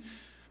chains,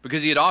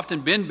 because he had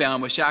often been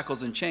bound with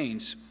shackles and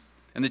chains.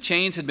 And the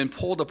chains had been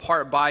pulled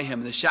apart by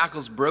him, and the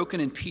shackles broken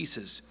in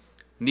pieces.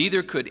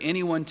 Neither could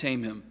anyone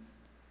tame him.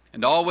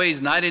 And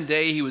always, night and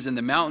day, he was in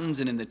the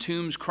mountains and in the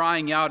tombs,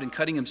 crying out and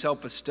cutting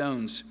himself with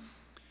stones.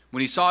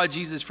 When he saw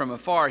Jesus from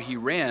afar, he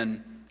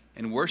ran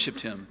and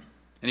worshipped him.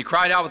 And he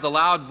cried out with a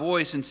loud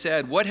voice and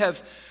said, "What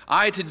have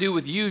I to do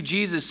with you,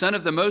 Jesus, Son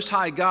of the Most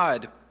High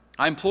God?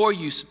 I implore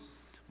you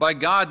by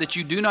God that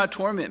you do not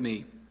torment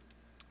me."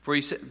 For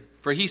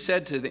he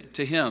said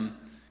to him,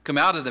 "Come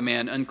out of the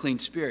man, unclean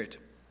spirit."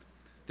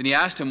 Then he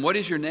asked him, "What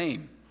is your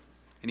name?"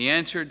 And he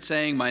answered,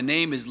 saying, "My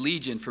name is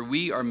Legion, for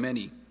we are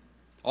many."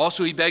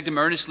 Also he begged him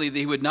earnestly that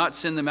he would not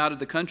send them out of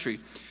the country.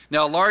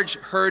 Now a large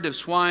herd of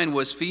swine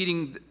was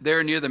feeding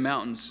there near the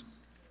mountains.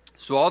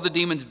 So all the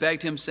demons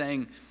begged him,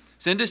 saying,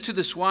 "Send us to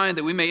the swine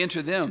that we may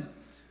enter them."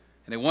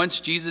 And at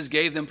once Jesus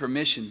gave them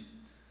permission.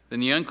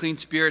 Then the unclean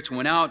spirits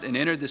went out and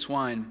entered the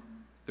swine.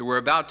 There were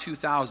about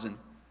 2,000.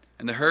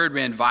 And the herd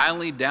ran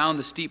violently down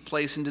the steep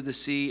place into the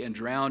sea and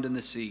drowned in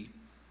the sea.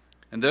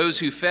 And those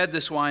who fed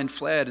the swine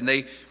fled, and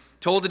they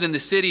told it in the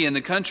city and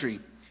the country.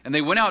 And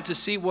they went out to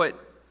see what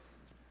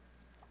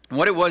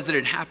it was that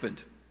had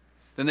happened.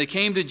 Then they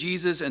came to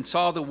Jesus and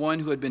saw the one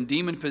who had been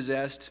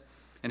demon-possessed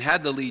and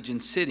had the legion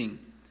sitting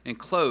and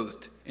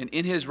clothed and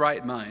in his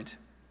right mind.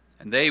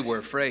 And they were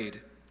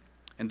afraid.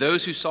 And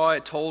those who saw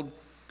it told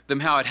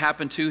them how it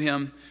happened to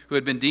him who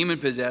had been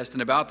demon-possessed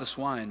and about the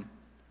swine.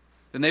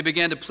 Then they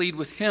began to plead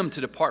with him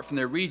to depart from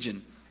their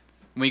region.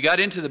 When he got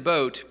into the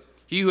boat,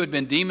 he who had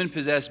been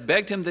demon-possessed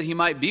begged him that he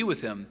might be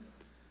with him.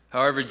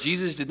 However,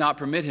 Jesus did not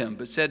permit him,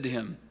 but said to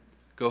him,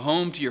 "Go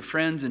home to your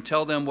friends and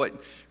tell them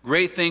what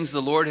great things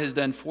the Lord has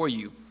done for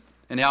you,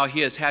 and how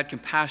he has had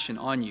compassion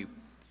on you."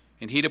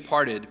 And he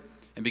departed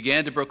and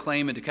began to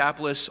proclaim in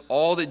Decapolis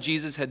all that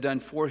Jesus had done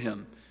for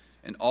him,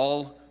 and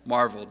all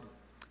marveled.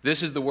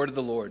 This is the word of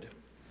the Lord.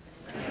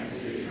 Thanks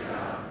be to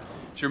God.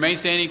 So remain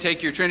standing,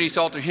 take your Trinity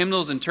Psalter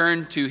hymnals and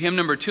turn to hymn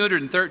number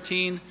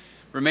 213.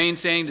 Remain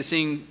standing to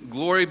sing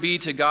 "Glory Be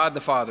to God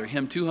the Father,"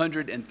 hymn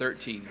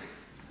 213.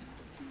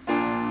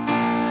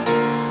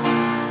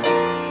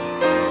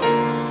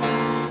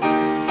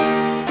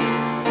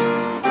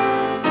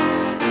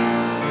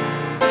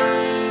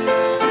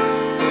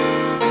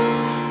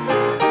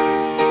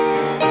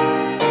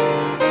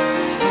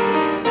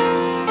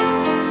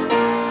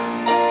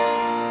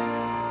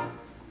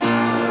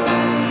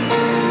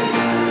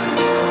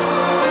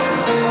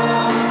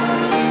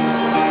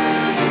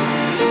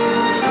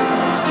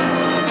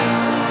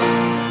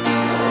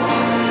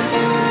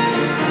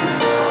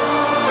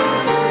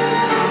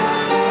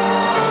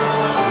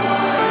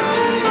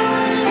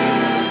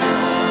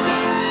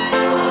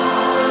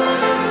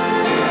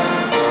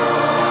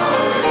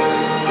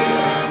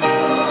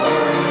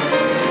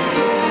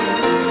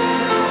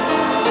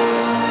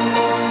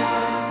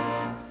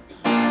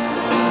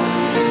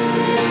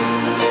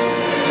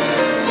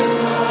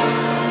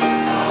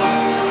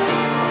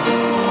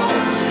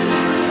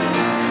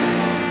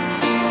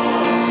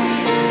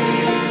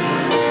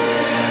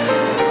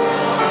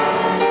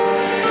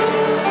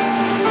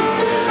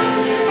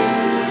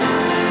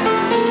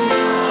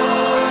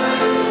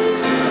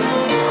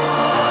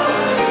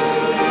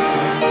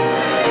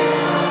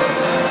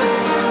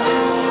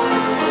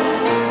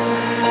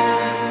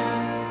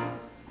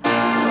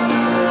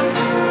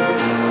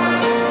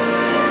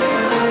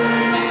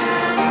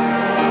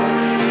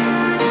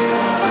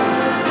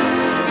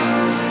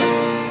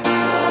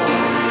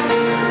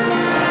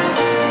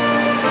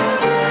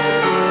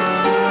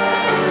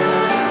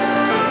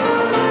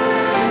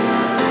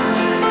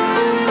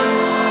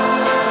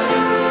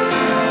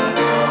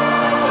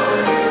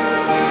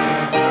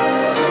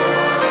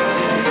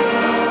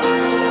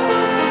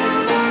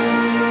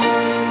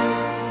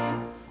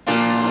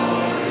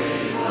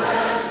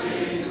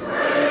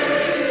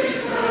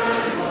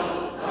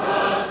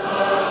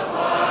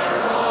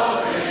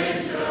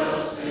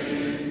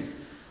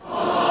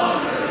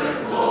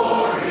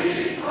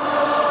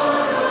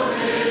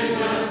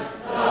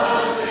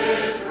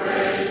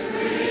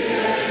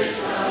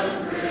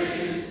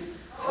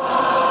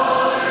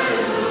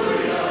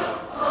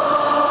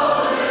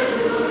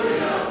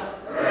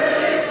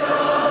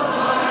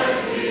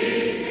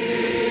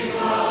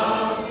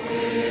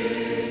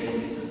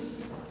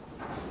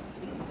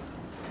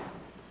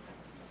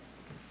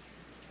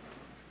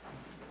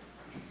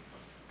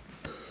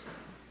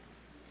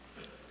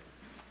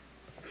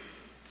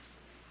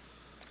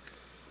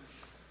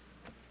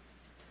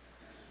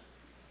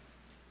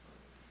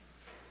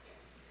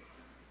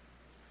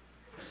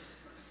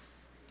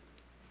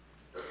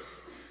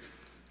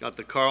 Got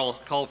the call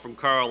from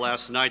Carl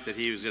last night that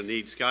he was going to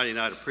need Scotty and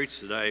I to preach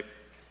today.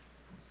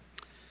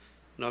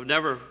 And I've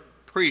never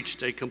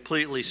preached a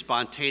completely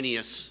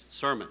spontaneous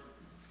sermon.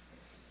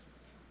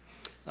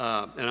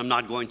 And I'm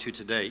not going to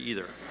today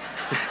either.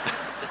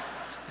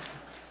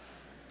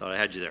 Thought I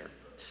had you there.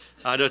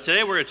 No,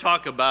 today we're going to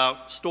talk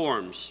about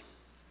storms.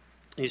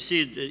 You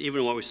see,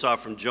 even what we saw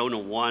from Jonah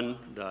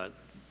 1,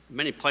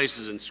 many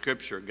places in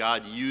Scripture,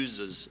 God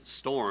uses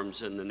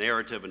storms in the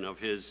narrative and of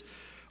his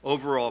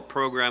overall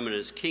program in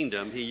his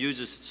kingdom. He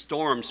uses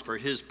storms for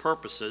his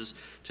purposes.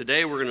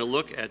 Today we're going to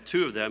look at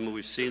two of them, and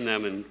we've seen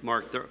them in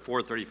Mark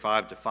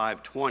 4:35 to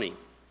 5:20.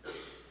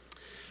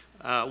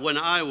 When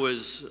I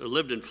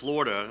lived in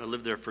Florida, I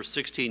lived there for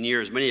 16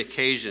 years, many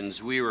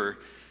occasions we were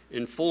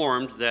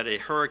informed that a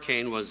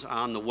hurricane was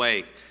on the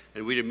way,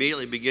 and we'd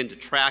immediately begin to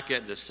track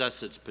it and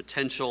assess its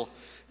potential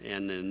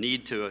and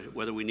the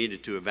whether we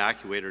needed to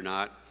evacuate or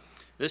not.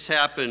 This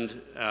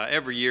happened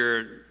every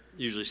year,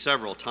 usually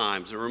several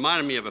times. It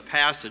reminded me of a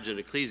passage in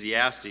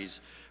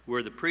Ecclesiastes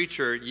where the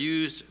preacher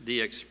used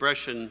the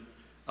expression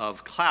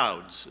of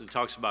clouds. It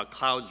talks about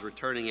clouds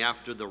returning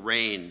after the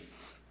rain,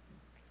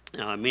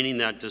 meaning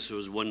that this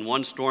was when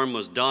one storm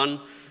was done,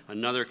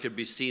 another could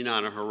be seen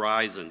on a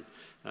horizon.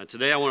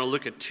 Today I want to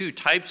look at two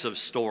types of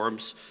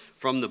storms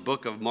from the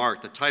book of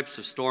Mark, the types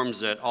of storms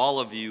that all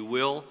of you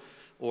will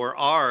or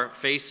are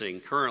facing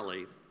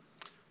currently.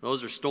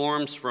 Those are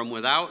storms from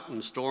without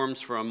and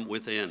storms from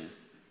within.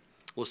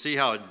 We'll see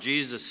how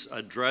Jesus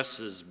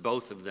addresses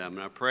both of them,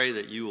 and I pray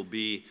that you will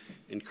be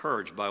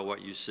encouraged by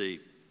what you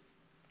see.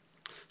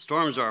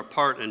 Storms are a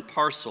part and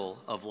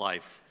parcel of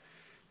life,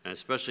 and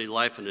especially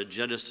life in a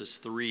Genesis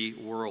 3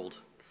 world.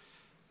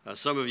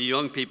 Some of you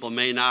young people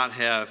may not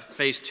have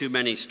faced too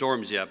many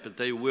storms yet, but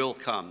they will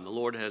come. The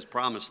Lord has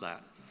promised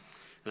that.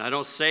 And I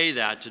don't say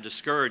that to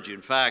discourage you.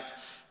 In fact,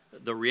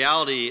 the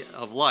reality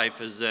of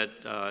life is that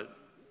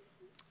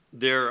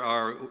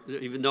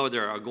even though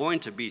there are going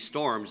to be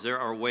storms, there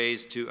are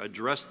ways to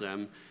address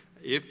them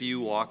if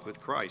you walk with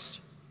Christ.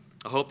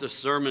 I hope this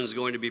sermon is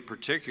going to be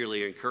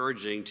particularly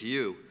encouraging to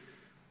you.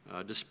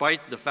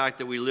 Despite the fact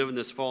that we live in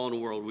this fallen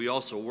world, we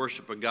also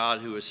worship a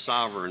God who is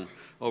sovereign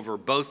over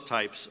both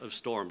types of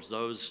storms,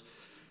 those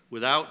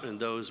without and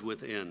those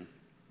within.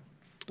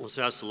 Let's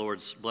ask the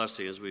Lord's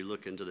blessing as we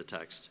look into the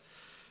text.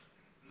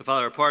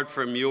 Father, apart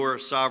from your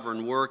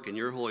sovereign work and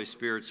your Holy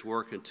Spirit's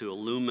work and to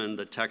illumine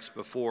the text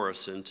before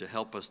us and to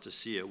help us to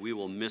see it, we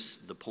will miss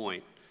the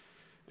point.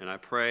 And I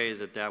pray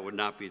that that would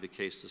not be the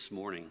case this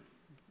morning.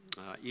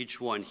 Each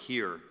one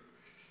here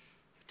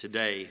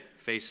today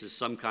faces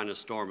some kind of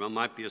storm. It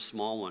might be a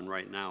small one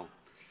right now.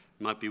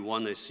 It might be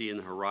one they see in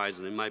the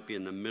horizon. They might be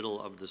in the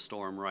middle of the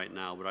storm right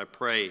now. But I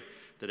pray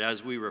that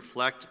as we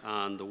reflect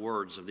on the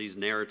words of these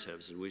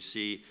narratives and we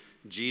see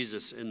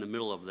Jesus in the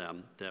middle of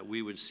them, that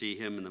we would see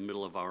him in the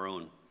middle of our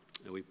own.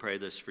 And we pray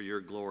this for your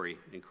glory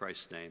in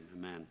Christ's name.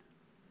 Amen.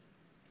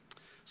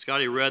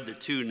 Scotty read the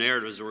two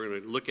narratives that we're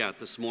going to look at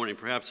this morning.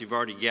 Perhaps you've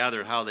already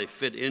gathered how they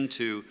fit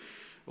into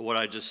what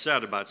I just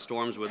said about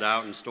storms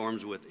without and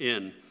storms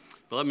within.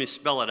 But let me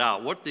spell it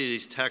out. What do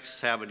these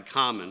texts have in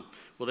common?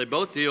 Well, they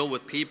both deal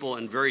with people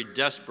in very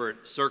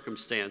desperate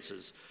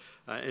circumstances.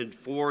 In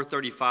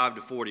 4:35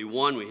 to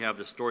 41, we have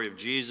the story of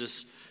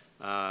Jesus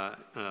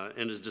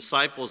and his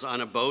disciples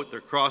on a boat. They're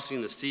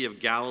crossing the Sea of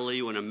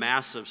Galilee when a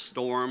massive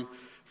storm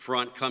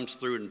front comes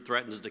through and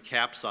threatens to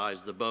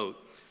capsize the boat.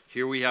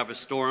 Here we have a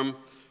storm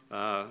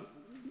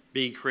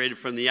being created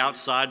from the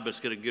outside, but it's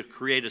going to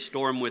create a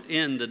storm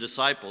within the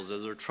disciples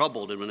as they're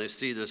troubled and when they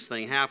see this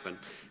thing happen.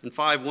 In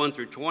 5:1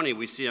 through 20,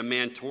 we see a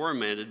man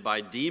tormented by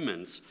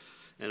demons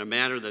in a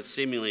manner that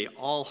seemingly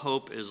all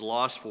hope is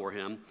lost for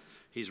him.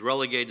 He's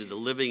relegated to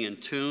living in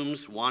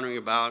tombs, wandering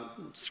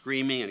about,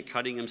 screaming and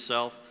cutting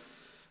himself.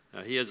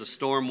 He has a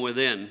storm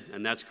within,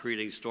 and that's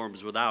creating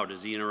storms without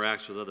as he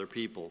interacts with other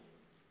people.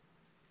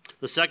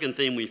 The second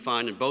theme we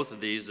find in both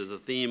of these is the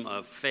theme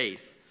of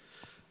faith.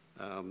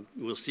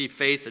 We'll see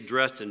faith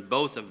addressed in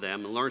both of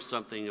them and learn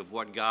something of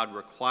what God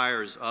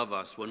requires of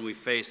us when we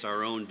face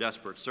our own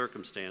desperate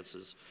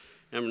circumstances.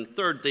 And the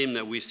third theme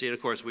that we see, and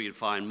of course we could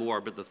find more,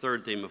 but the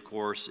third theme, of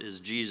course, is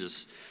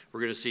Jesus. We're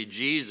going to see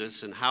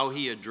Jesus and how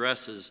he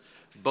addresses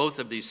both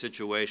of these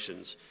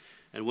situations.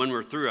 And when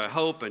we're through, I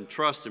hope and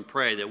trust and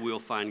pray that we'll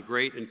find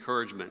great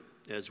encouragement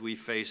as we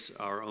face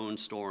our own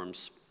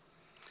storms.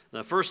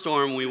 The first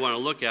storm we want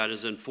to look at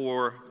is in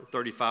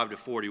 4:35 to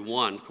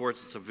 41. Of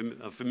course, it's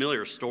a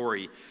familiar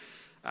story.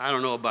 I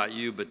don't know about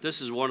you, but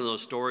this is one of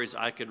those stories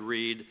I could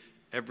read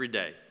every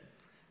day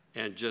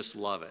and just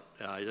love it.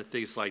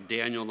 Things like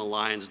Daniel in the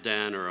lion's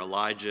den, or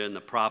Elijah and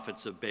the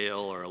prophets of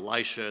Baal, or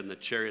Elisha and the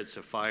chariots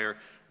of fire.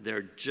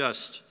 They're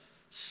just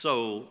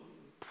so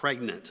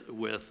pregnant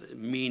with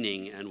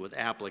meaning and with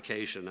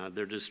application.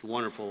 They're just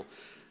wonderful.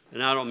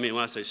 And I don't mean,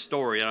 when I say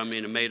story, I don't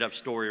mean a made-up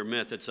story or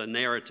myth. It's a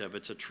narrative.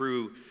 It's a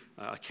true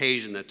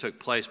occasion that took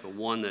place, but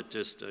one that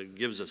just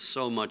gives us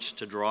so much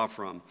to draw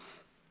from.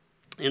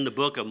 In the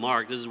book of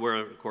Mark, this is where,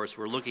 of course,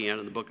 we're looking at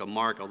in the book of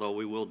Mark, although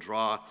we will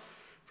draw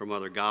from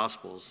other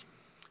Gospels.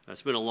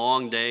 It's been a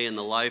long day in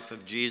the life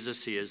of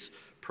Jesus. He is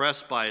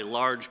pressed by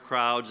large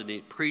crowds, and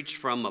he preached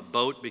from a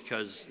boat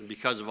because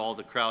of all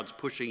the crowds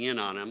pushing in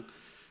on him.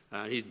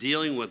 He's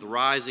dealing with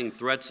rising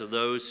threats of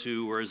those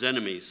who were his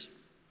enemies.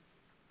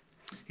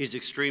 He's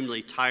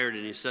extremely tired,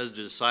 and he says to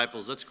the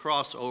disciples, let's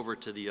cross over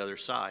to the other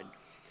side.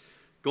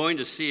 Going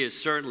to sea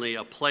is certainly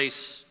a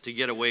place to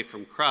get away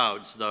from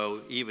crowds,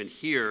 though even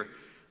here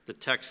the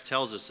text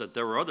tells us that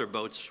there were other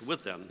boats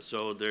with them.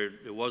 So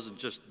it wasn't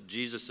just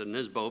Jesus and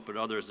his boat, but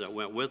others that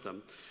went with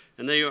him.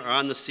 And they are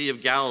on the Sea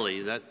of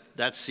Galilee.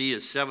 That sea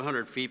is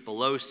 700 feet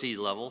below sea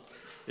level.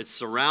 It's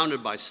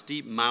surrounded by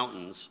steep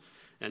mountains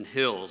and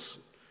hills.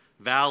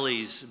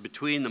 Valleys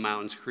between the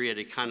mountains create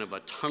a kind of a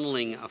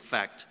tunneling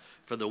effect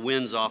for the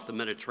winds off the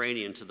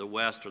Mediterranean to the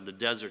west or the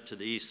desert to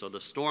the east. So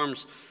the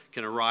storms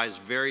can arise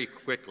very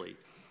quickly.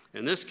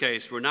 In this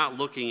case, we're not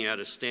looking at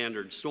a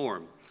standard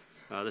storm.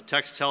 The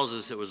text tells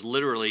us it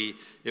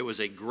was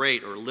a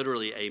great or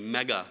literally a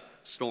mega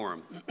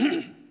storm.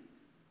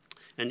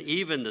 And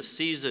even the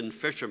seasoned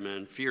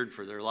fishermen feared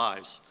for their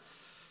lives.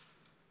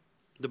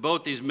 The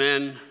boat these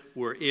men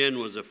were in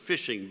was a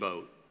fishing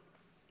boat.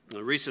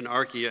 In recent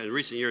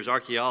years,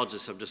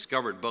 archaeologists have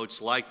discovered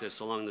boats like this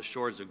along the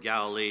shores of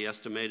Galilee,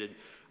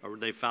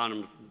 they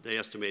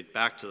estimate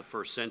back to the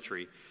 1st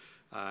century.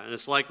 And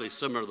it's likely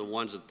similar to the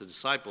ones that the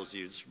disciples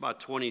used. It's about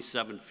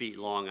 27 feet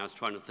long. I was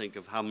trying to think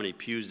of how many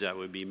pews that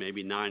would be,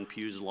 maybe 9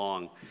 pews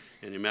long.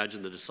 And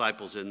imagine the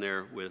disciples in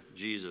there with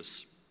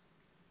Jesus.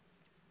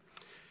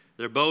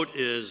 Their boat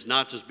is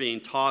not just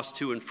being tossed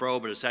to and fro,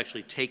 but it's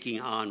actually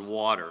taking on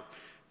water.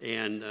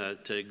 And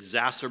to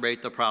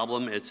exacerbate the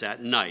problem, it's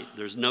at night.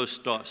 There's no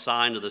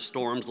sign of the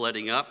storms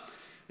letting up.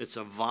 It's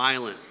a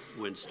violent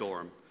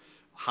windstorm.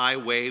 High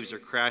waves are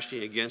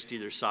crashing against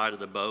either side of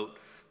the boat.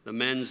 The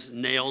men's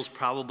nails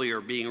probably are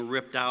being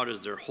ripped out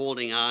as they're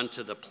holding on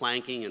to the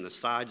planking and the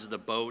sides of the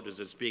boat as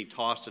it's being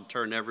tossed and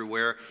turned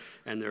everywhere.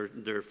 And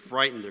they're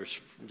frightened. They're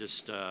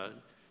just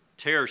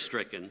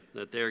terror-stricken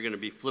that they're going to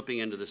be flipping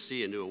into the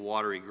sea, into a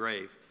watery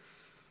grave.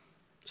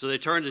 So they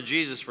turn to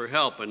Jesus for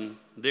help, and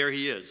there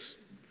he is,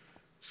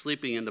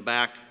 sleeping in the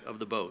back of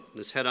the boat,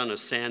 his head on a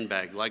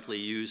sandbag, likely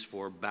used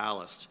for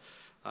ballast.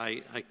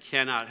 I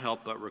cannot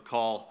help but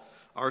recall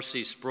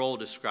R.C. Sproul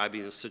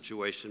describing the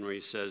situation where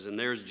he says, and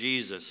there's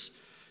Jesus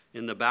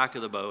in the back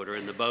of the boat, or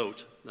in the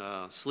boat,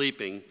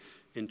 sleeping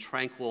in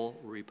tranquil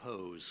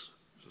repose.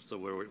 That's the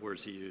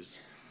words he used.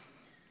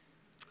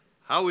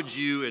 How would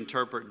you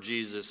interpret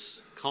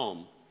Jesus'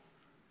 calm?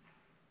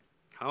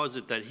 How is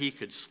it that he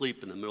could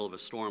sleep in the middle of a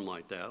storm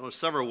like that? Well, there's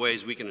several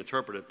ways we can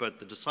interpret it, but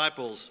the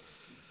disciples'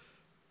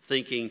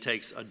 thinking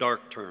takes a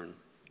dark turn.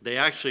 They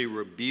actually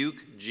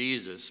rebuke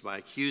Jesus by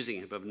accusing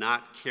him of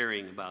not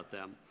caring about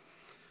them.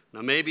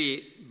 Now,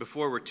 maybe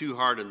before we're too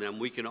hard on them,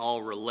 we can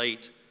all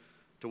relate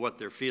to what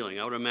they're feeling.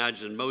 I would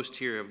imagine most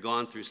here have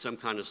gone through some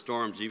kind of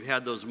storms. You've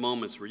had those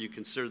moments where you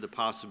consider the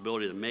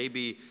possibility that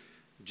maybe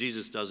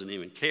Jesus doesn't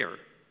even care.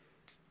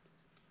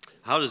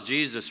 How does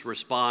Jesus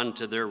respond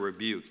to their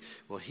rebuke?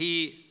 Well,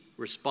 he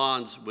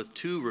responds with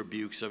 2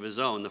 rebukes of his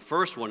own. The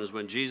first one is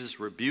when Jesus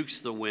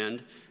rebukes the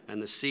wind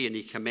and the sea, and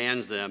he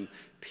commands them,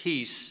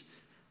 peace,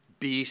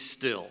 be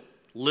still.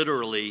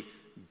 Literally,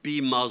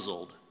 be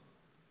muzzled.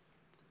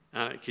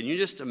 Can you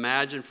just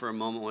imagine for a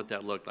moment what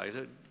that looked like?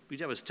 We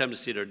have this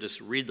tendency to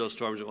just read those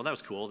storms. Well, that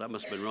was cool. That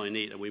must have been really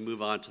neat. And we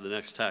move on to the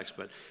next text.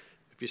 But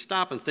if you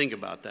stop and think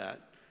about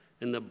that,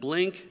 in the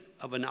blink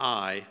of an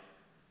eye,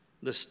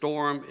 the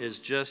storm is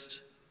just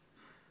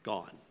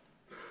gone.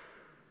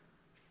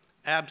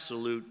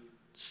 Absolute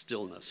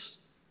stillness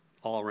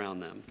all around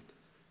them.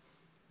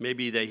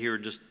 Maybe they hear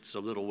just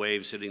some little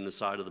waves hitting the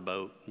side of the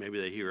boat. Maybe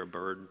they hear a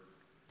bird.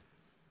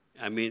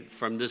 I mean,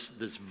 from this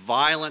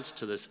violence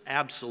to this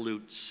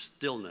absolute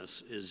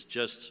stillness is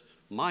just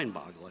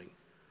mind-boggling.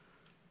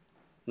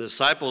 The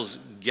disciples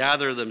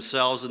gather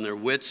themselves in their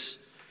wits.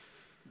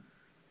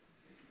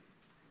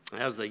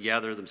 As they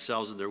gather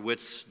themselves in their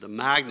wits, the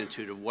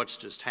magnitude of what's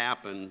just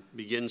happened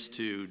begins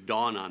to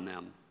dawn on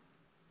them.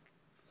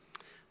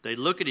 They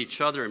look at each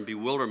other in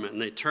bewilderment,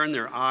 and they turn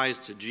their eyes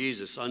to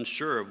Jesus,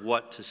 unsure of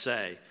what to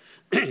say.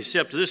 You see,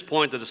 up to this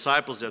point, the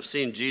disciples have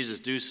seen Jesus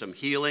do some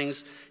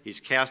healings.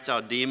 He's cast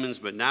out demons,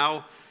 but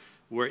now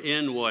we're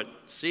in what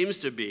seems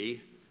to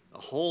be a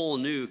whole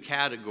new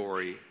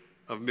category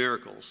of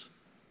miracles,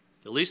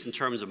 at least in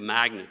terms of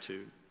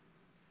magnitude.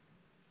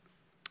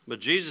 But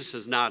Jesus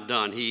is not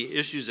done. He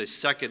issues a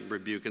second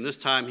rebuke, and this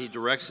time he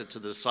directs it to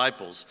the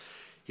disciples.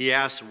 He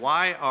asks,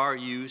 why are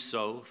you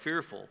so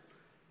fearful?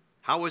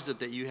 How is it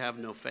that you have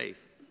no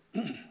faith?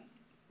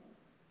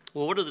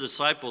 Well, what are the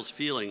disciples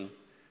feeling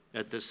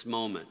at this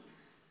moment?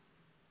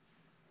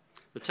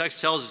 The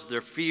text tells us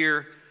their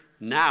fear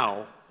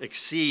now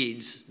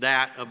exceeds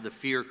that of the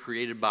fear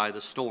created by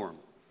the storm.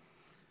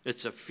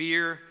 It's a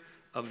fear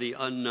of the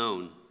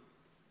unknown.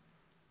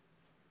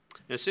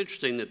 And it's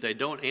interesting that they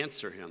don't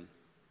answer him.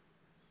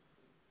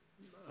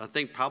 I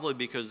think probably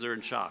because they're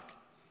in shock.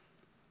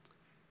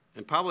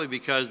 And probably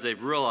because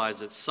they've realized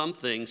that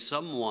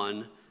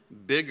someone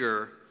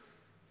bigger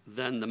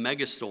than the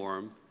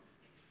megastorm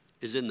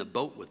is in the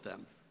boat with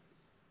them.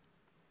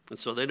 And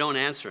so they don't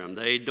answer him.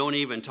 They don't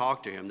even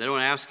talk to him. They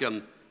don't ask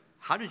him,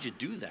 how did you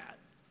do that?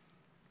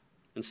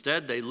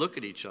 Instead, they look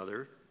at each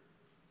other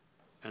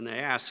and they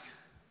ask,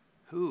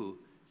 who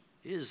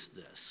is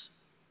this?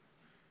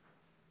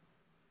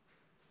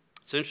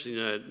 It's interesting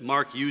that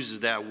Mark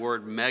uses that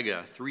word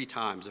mega 3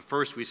 times. The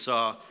first we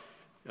saw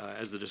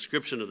as the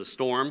description of the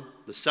storm.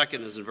 The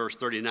second is in verse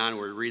 39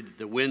 where we read that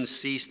the wind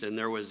ceased and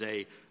there was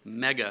a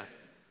mega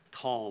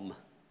calm.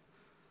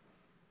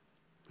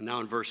 And now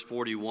in verse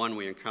 41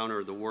 we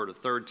encounter the word a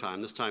third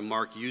time. This time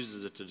Mark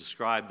uses it to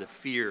describe the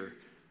fear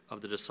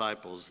of the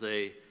disciples.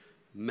 They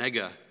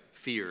mega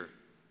fear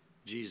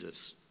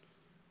Jesus.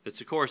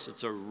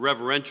 It's a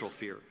reverential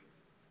fear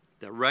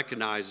that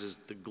recognizes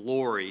the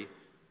glory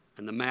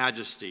and the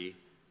majesty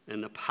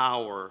and the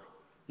power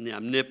and the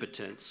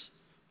omnipotence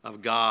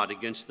of God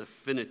against the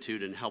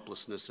finitude and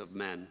helplessness of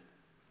men.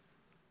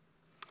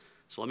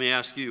 So let me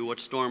ask you, what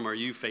storm are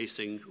you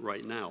facing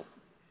right now?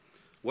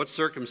 What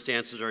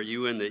circumstances are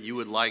you in that you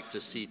would like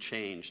to see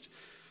changed?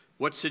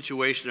 What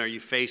situation are you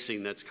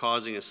facing that's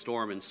causing a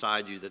storm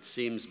inside you that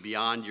seems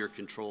beyond your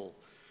control?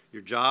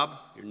 Your job,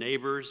 your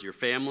neighbors, your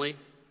family,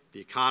 the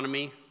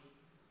economy?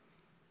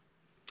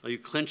 Are you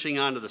clinching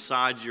onto the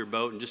sides of your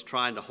boat and just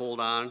trying to hold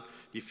on? Do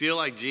you feel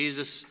like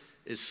Jesus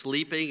is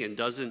sleeping and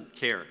doesn't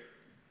care?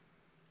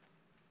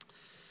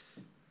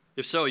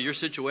 If so, your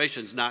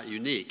situation's not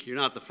unique. You're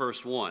not the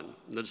first one.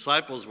 The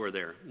disciples were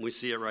there. We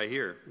see it right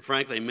here.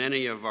 Frankly,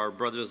 many of our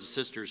brothers and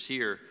sisters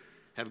here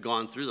have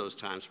gone through those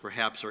times,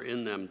 perhaps are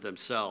in them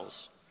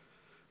themselves.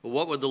 But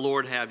what would the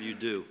Lord have you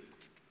do?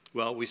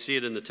 Well, we see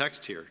it in the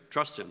text here.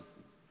 Trust him.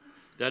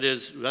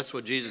 That's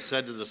what Jesus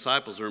said to the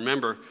disciples.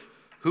 Remember,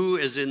 who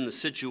is in the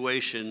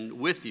situation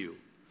with you?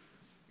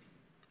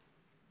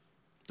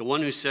 The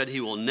one who said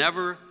he will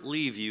never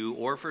leave you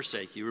or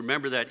forsake you.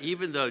 Remember that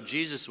even though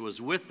Jesus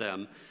was with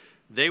them,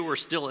 they were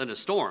still in a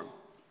storm.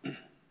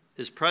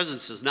 His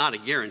presence is not a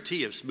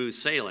guarantee of smooth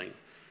sailing,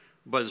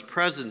 but his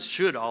presence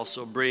should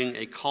also bring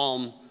a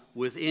calm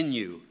within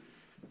you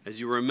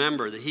as you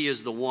remember that he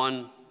is the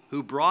one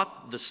who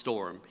brought the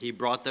storm. He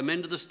brought them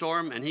into the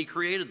storm and he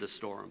created the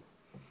storm.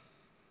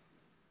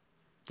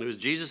 It was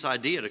Jesus'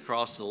 idea to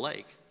cross the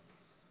lake.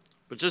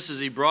 But just as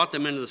he brought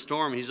them into the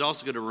storm, he's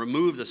also going to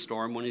remove the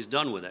storm when he's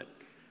done with it.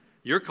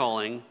 Your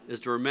calling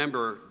is to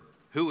remember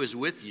who is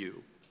with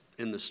you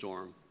in the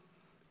storm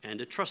and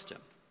to trust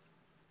him.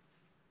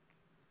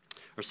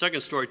 Our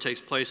second story takes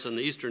place on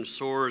the eastern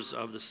shores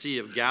of the Sea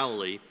of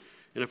Galilee.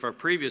 And if our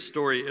previous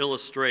story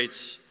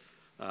illustrated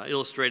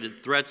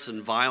threats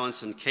and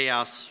violence and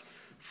chaos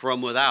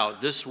from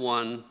without, this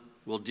one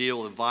will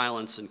deal with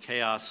violence and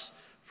chaos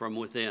from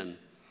within.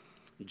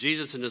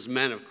 Jesus and his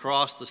men have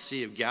crossed the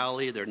Sea of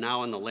Galilee. They're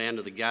now in the land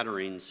of the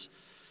Gadarenes.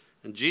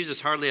 And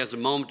Jesus hardly has a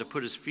moment to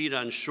put his feet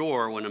on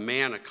shore when a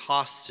man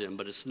accosts him,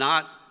 but it's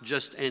not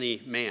just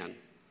any man.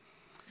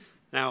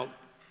 Now,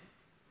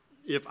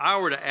 if I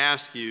were to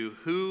ask you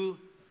who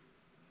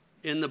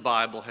in the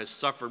Bible has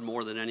suffered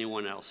more than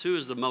anyone else, who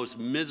is the most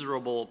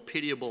miserable,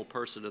 pitiable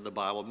person in the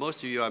Bible, most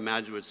of you I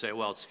imagine would say,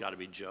 well, it's got to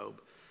be Job.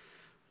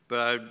 But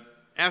I'd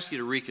ask you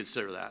to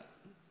reconsider that.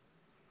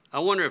 I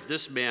wonder if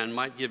this man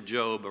might give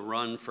Job a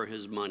run for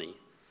his money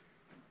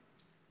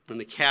in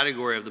the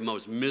category of the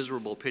most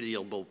miserable,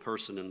 pitiable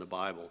person in the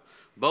Bible.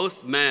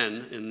 Both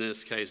men, in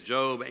this case,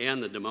 Job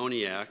and the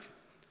demoniac,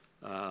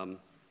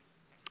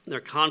 their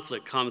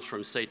conflict comes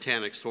from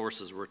satanic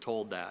sources, we're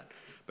told that.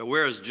 But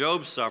whereas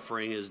Job's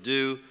suffering is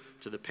due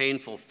to the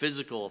painful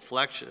physical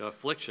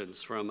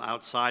afflictions from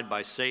outside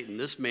by Satan,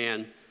 this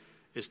man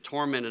is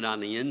tormented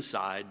on the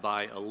inside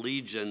by a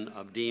legion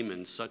of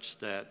demons, such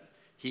that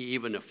he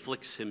even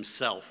afflicts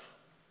himself.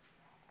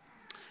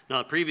 Now,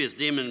 the previous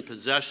demon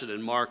possession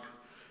in Mark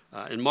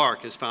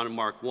is found in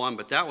Mark 1,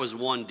 but that was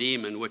one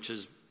demon, which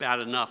is bad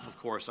enough, of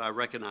course, I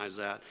recognize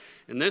that.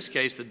 In this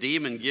case, the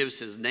demon gives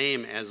his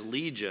name as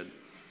Legion.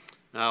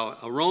 Now,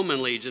 a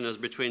Roman legion is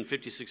between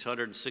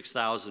 5,600 and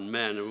 6,000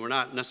 men, and we're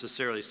not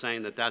necessarily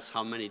saying that that's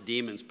how many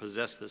demons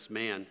possessed this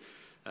man.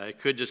 It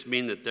could just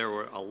mean that there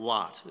were a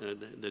lot.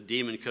 The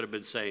demon could have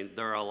been saying,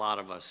 there are a lot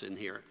of us in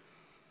here.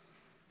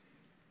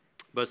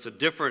 But it's a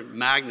different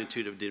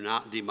magnitude of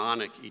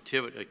demonic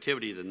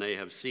activity than they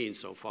have seen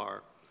so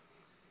far.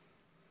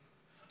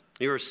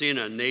 You ever seen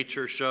a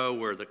nature show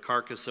where the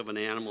carcass of an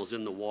animal is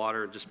in the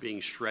water just being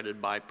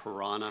shredded by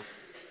piranha?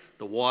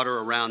 The water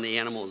around the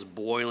animal is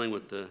boiling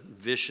with the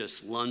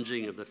vicious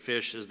lunging of the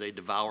fish as they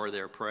devour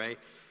their prey.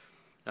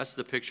 That's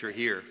the picture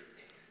here.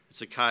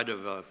 It's a kind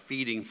of a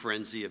feeding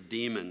frenzy of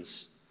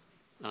demons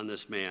on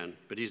this man,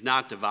 but he's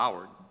not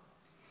devoured.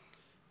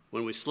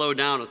 When we slow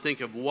down and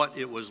think of what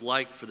it was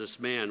like for this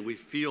man, we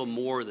feel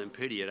more than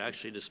pity. It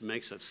actually just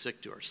makes us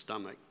sick to our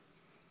stomach.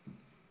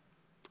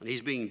 And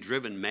he's being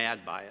driven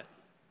mad by it.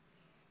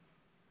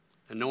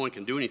 And no one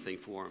can do anything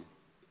for him.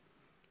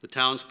 The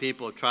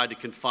townspeople have tried to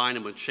confine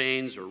him with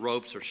chains or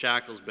ropes or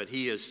shackles, but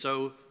he is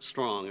so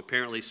strong,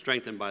 apparently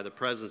strengthened by the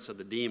presence of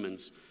the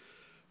demons,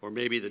 or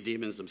maybe the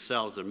demons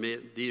themselves,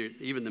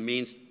 even the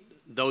means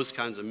those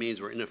kinds of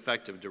means were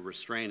ineffective to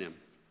restrain him.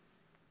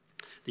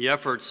 The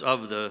efforts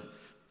of the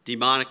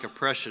demonic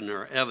oppression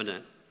are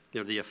evident.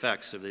 The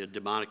effects of the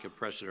demonic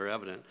oppression are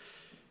evident.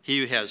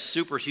 He has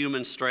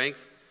superhuman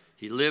strength.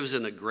 He lives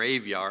in a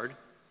graveyard.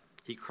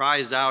 He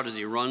cries out as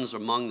he runs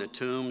among the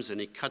tombs, and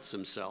he cuts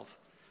himself.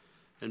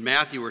 In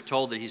Matthew, we're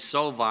told that he's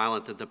so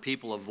violent that the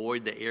people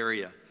avoid the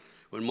area.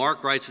 When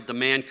Mark writes that the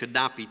man could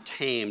not be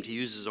tamed, he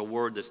uses a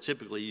word that's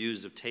typically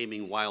used of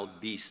taming wild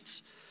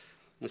beasts.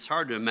 It's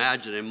hard to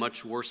imagine a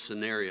much worse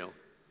scenario.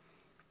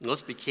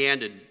 Let's be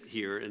candid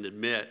here and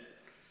admit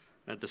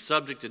that the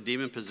subject of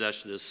demon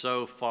possession is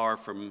so far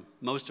from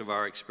most of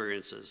our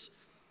experiences.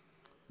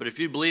 But if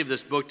you believe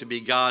this book to be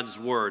God's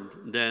word,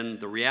 then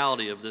the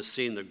reality of this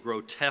scene, the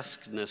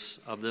grotesqueness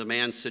of the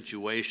man's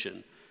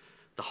situation,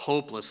 the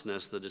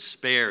hopelessness, the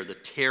despair, the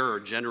terror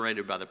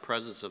generated by the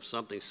presence of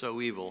something so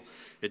evil,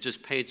 it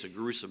just paints a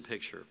gruesome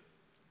picture.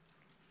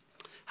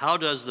 How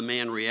does the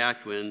man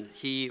react when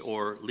he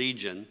or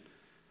Legion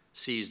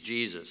sees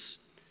Jesus?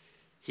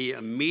 He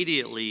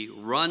immediately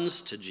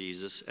runs to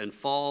Jesus and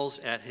falls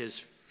at his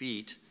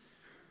feet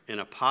in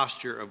a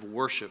posture of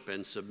worship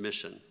and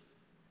submission.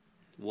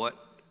 What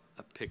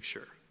a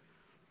picture.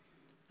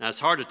 Now, it's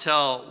hard to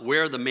tell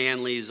where the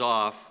man leaves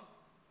off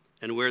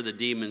and where the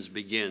demons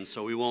begin,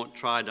 so we won't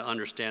try to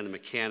understand the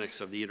mechanics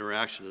of the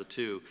interaction of the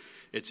two.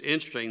 It's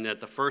interesting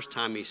that the first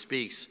time he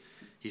speaks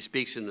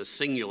in the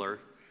singular,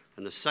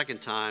 and the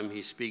second time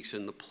he speaks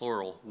in the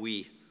plural,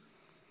 we.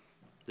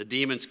 The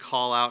demons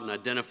call out and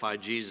identify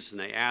Jesus, and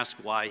they ask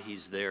why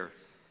he's there.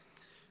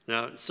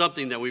 Now,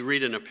 something that we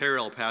read in a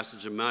parallel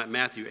passage in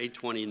Matthew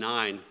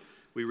 8:29,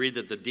 we read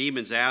that the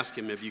demons ask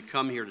him, "Have you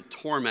come here to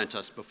torment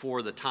us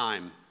before the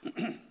time?"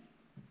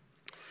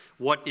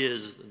 What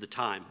is the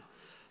time?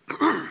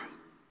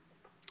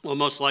 Well,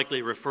 most likely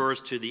it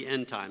refers to the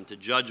end time, to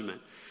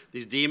judgment.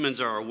 These demons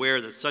are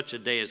aware that such a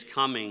day is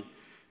coming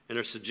and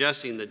are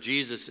suggesting that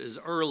Jesus is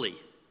early.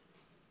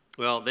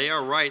 Well, they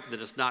are right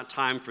that it's not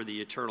time for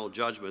the eternal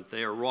judgment.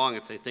 They are wrong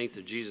if they think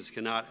that Jesus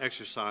cannot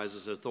exercise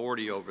his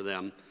authority over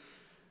them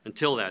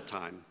until that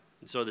time.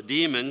 And so the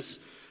demons,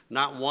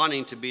 not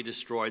wanting to be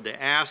destroyed, they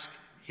ask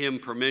him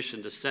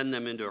permission to send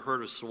them into a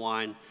herd of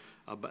swine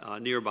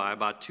nearby,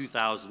 about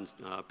 2,000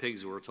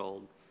 pigs, we're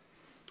told.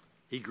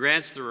 He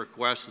grants the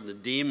request, and the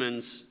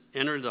demons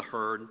enter the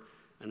herd,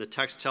 and the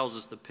text tells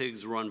us the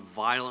pigs run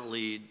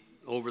violently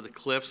over the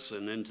cliffs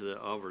and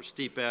over a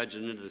steep edge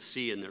and into the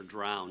sea, and they're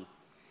drowned.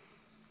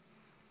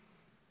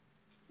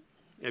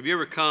 Have you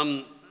ever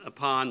come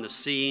upon the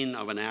scene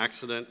of an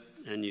accident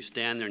and you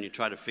stand there and you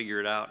try to figure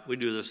it out? We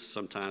do this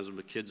sometimes with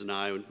the kids and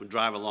I. We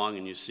drive along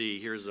and you see,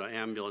 here's an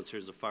ambulance,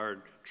 here's a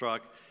fire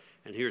truck,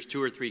 and here's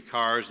 2 or 3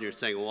 cars, and you're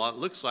saying, well, it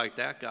looks like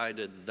that guy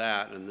did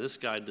that, and this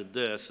guy did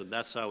this, and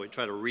that's how we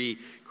try to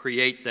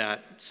recreate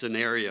that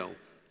scenario.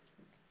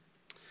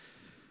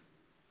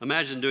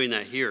 Imagine doing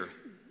that here.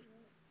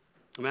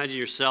 Imagine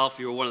yourself,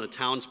 you're one of the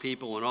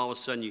townspeople, and all of a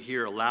sudden you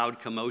hear a loud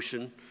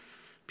commotion.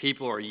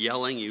 People are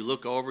yelling. You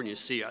look over and you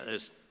see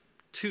there's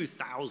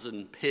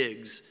 2,000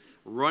 pigs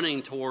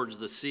running towards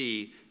the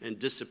sea and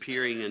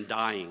disappearing and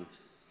dying.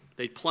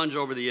 They plunge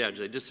over the edge.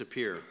 They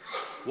disappear.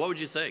 What would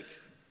you think?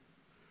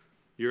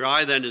 Your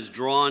eye then is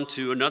drawn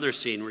to another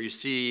scene where you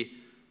see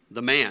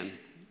the man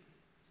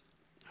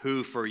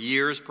who for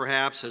years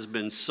perhaps has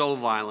been so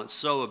violent,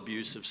 so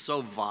abusive,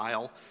 so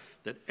vile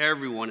that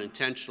everyone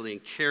intentionally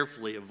and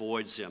carefully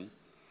avoids him.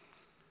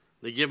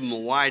 They give him a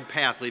wide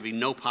path, leaving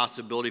no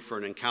possibility for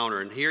an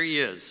encounter. And here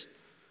he is,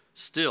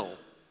 still,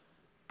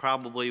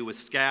 probably with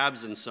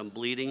scabs and some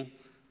bleeding,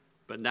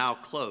 but now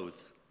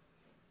clothed,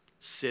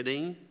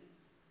 sitting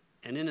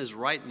and in his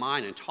right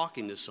mind and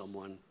talking to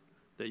someone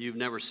that you've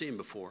never seen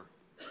before.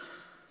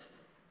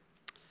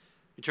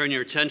 You turn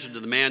your attention to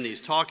the man that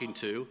he's talking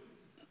to,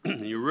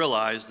 and you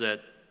realize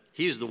that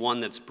he's the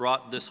one that's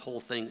brought this whole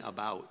thing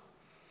about.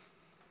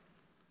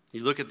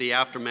 You look at the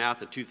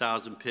aftermath of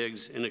 2,000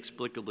 pigs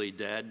inexplicably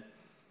dead.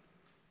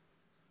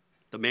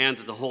 The man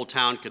that the whole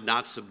town could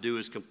not subdue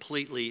is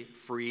completely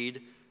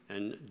freed,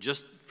 and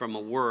just from a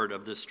word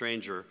of this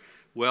stranger,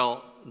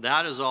 well,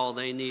 that is all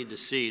they need to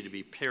see to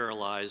be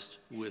paralyzed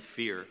with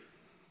fear.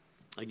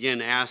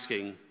 Again,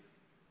 asking,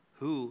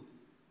 who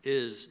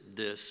is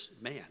this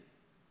man?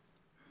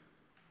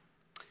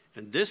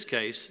 In this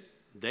case,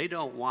 they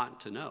don't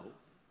want to know.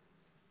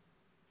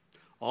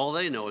 All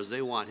they know is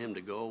they want him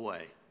to go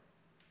away.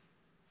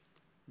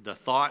 The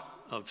thought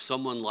of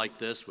someone like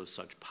this with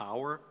such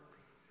power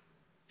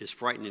is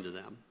frightening to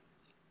them,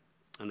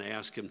 and they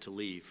ask him to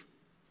leave.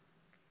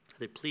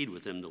 They plead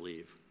with him to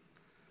leave.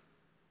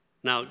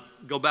 Now,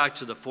 go back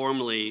to the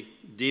formerly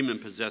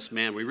demon-possessed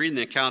man. We read in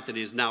the account that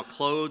he is now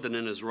clothed and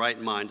in his right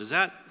mind. Does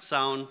that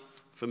sound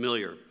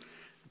familiar?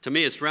 To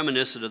me, it's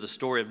reminiscent of the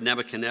story of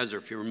Nebuchadnezzar.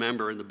 If you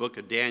remember in the book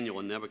of Daniel,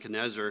 and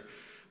Nebuchadnezzar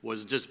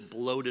was just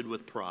bloated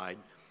with pride.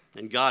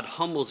 And God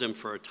humbles him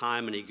for a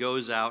time, and he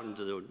goes out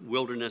into the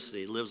wilderness, and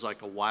he lives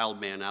like a wild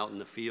man out in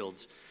the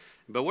fields.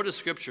 But what does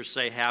Scripture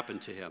say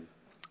happened to him?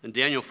 In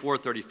Daniel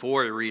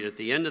 4:34, we read, at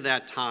the end of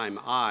that time,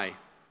 I,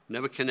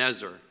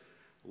 Nebuchadnezzar,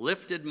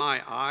 lifted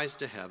my eyes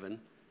to heaven,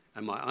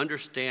 and my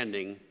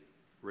understanding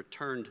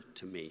returned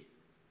to me.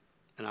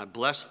 And I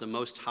blessed the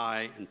Most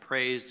High and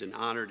praised and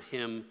honored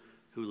him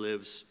who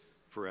lives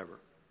forever.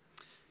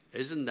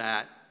 Isn't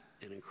that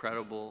an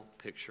incredible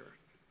picture?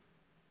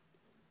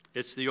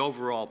 It's the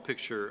overall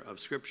picture of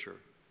Scripture.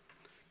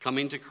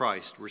 Coming to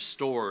Christ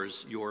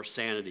restores your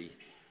sanity.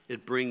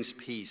 It brings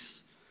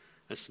peace.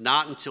 It's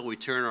not until we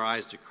turn our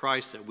eyes to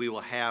Christ that we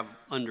will have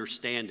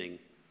understanding.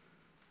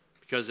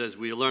 Because as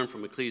we learn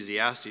from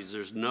Ecclesiastes,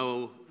 there's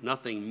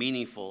nothing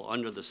meaningful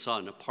under the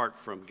sun apart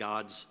from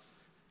God's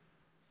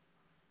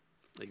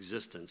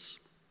existence.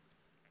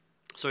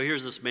 So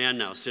here's this man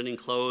now, sitting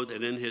clothed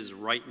and in his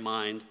right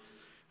mind.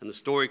 And the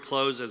story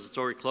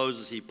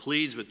closes, he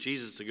pleads with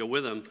Jesus to go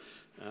with him.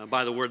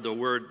 By the way, the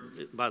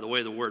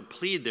word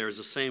plead there is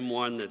the same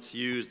one that's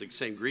used, the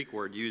same Greek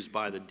word used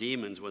by the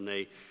demons when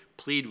they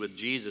plead with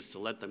Jesus to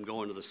let them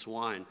go into the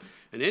swine.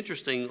 And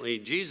interestingly,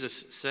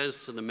 Jesus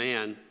says to the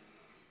man,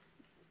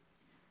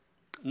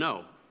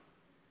 no.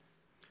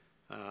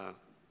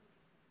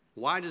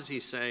 Why does he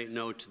say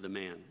no to the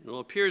man? Well,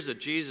 it appears that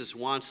Jesus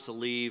wants to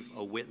leave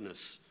a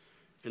witness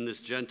in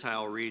this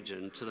Gentile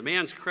region. To the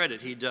man's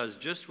credit, he does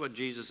just what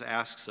Jesus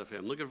asks of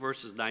him. Look at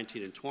verses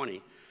 19 and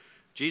 20.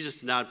 Jesus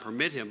did not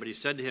permit him, but he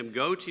said to him,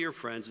 go to your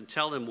friends and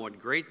tell them what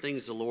great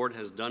things the Lord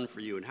has done for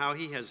you and how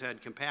he has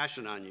had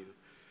compassion on you.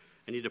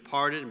 And he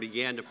departed and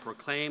began to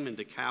proclaim in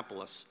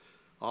Decapolis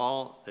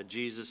all that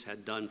Jesus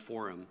had done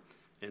for him,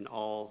 and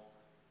all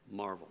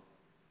marveled.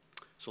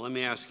 So let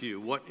me ask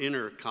you, what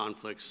inner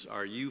conflicts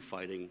are you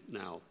fighting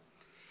now?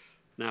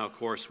 Now, of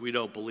course, we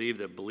don't believe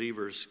that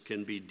believers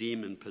can be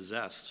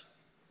demon-possessed.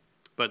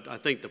 But I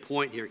think the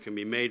point here can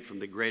be made from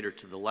the greater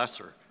to the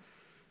lesser.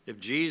 If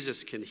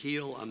Jesus can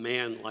heal a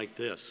man like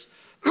this,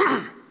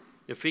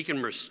 if he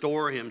can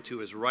restore him to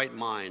his right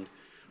mind,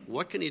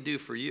 what can he do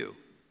for you?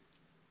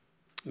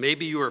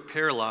 Maybe you are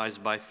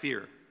paralyzed by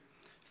fear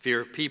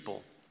of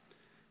people,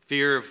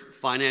 fear of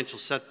financial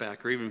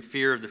setback, or even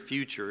fear of the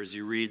future as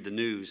you read the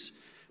news.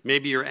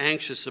 Maybe you're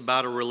anxious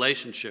about a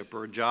relationship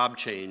or a job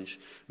change.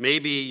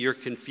 Maybe you're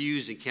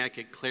confused and can't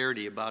get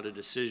clarity about a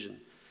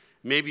decision.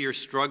 Maybe you're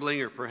struggling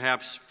or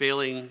perhaps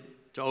failing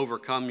to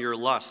overcome your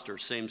lust or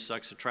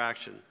same-sex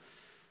attraction.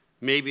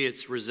 Maybe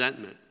it's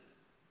resentment,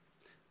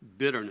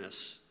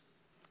 bitterness,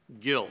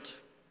 guilt,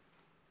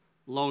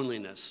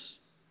 loneliness,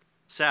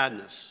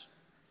 sadness,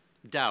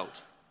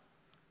 doubt,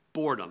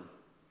 boredom,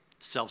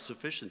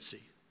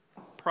 self-sufficiency,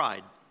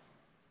 pride,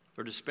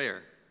 or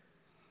despair.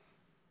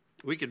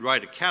 We could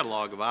write a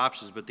catalog of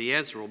options, but the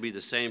answer will be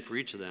the same for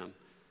each of them.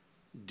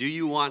 Do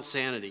you want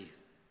sanity?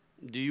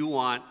 Do you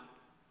want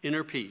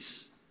inner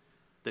peace?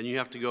 Then you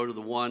have to go to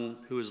the one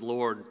who is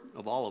Lord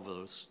of all of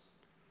those.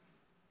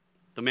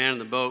 The man in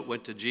the boat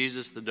went to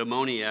Jesus. The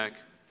demoniac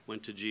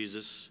went to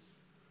Jesus.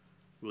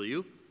 Will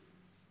you?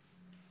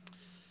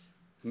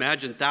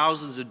 Imagine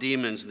thousands of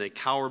demons, and they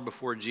cower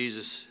before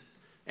Jesus,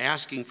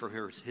 asking for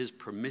his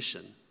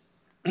permission.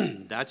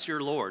 That's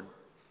your Lord.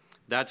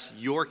 That's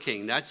your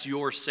King. That's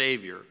your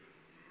Savior.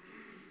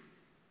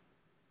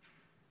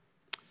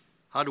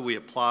 How do we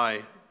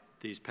apply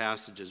these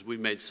passages? We've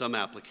made some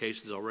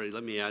applications already.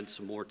 Let me add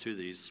some more to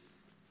these.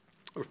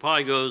 It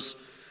probably goes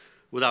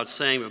without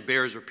saying, but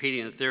bears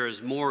repeating, that there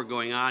is more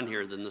going on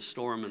here than the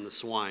storm and the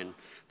swine.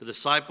 The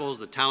disciples,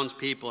 the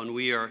townspeople, and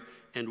we are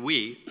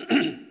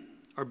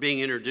being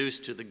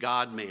introduced to the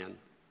God-man.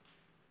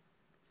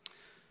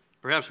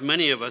 Perhaps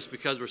many of us,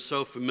 because we're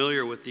so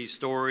familiar with these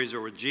stories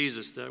or with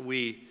Jesus, that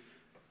we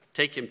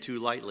take him too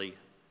lightly.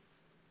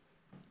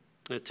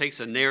 And it takes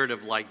a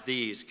narrative like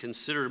these,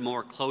 considered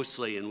more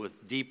closely and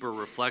with deeper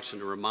reflection,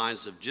 to remind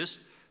us of just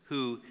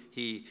who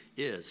he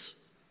is.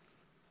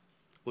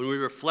 When we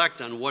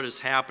reflect on what is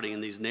happening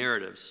in these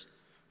narratives,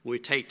 when we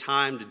take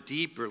time to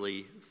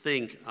deeply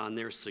think on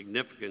their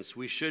significance,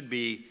 we should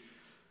be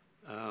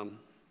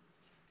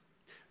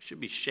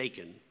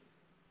shaken.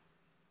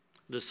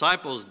 The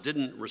disciples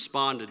didn't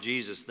respond to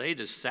Jesus. They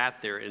just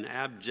sat there in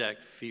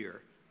abject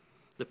fear.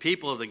 The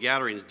people of the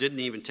Gadarenes didn't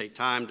even take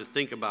time to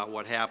think about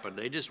what happened.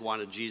 They just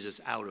wanted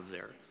Jesus out of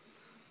there.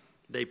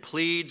 They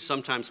plead,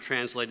 sometimes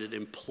translated,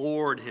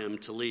 implored him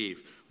to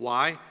leave.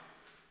 Why?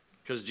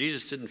 Because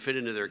Jesus didn't fit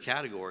into their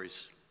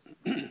categories.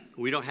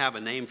 We don't have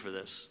a name for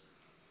this.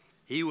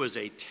 He was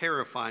a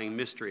terrifying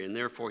mystery, and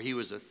therefore he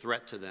was a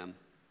threat to them.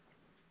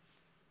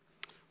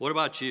 What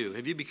about you?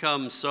 Have you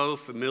become so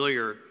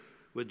familiar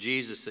with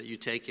Jesus that you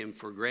take him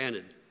for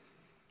granted?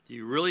 Do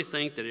you really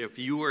think that if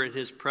you were in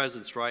his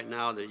presence right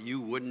now that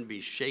you wouldn't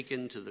be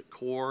shaken to the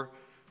core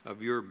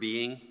of your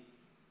being?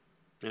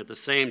 And at the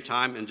same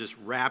time, and just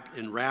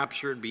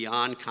enraptured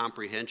beyond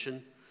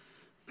comprehension?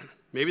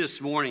 Maybe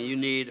this morning you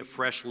need a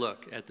fresh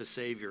look at the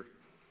Savior.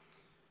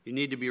 You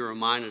need to be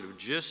reminded of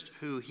just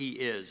who he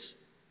is,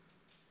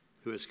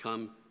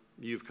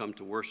 you've come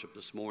to worship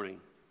this morning.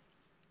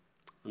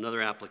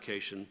 Another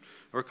application.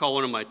 I recall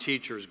one of my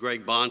teachers,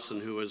 Greg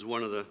Bahnsen, who was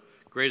one of the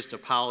greatest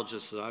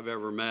apologists that I've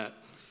ever met.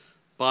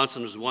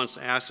 Bahnsen was once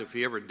asked if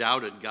he ever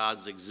doubted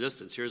God's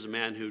existence. Here's a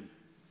man who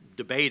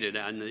debated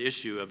on the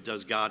issue of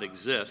does God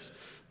exist.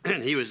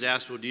 And he was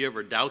asked, well, do you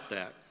ever doubt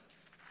that?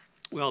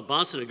 Well,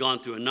 Bahnsen had gone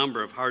through a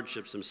number of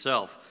hardships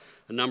himself,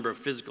 a number of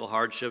physical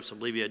hardships. I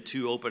believe he had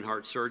 2 open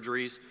heart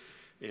surgeries.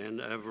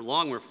 And I've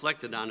long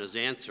reflected on his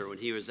answer when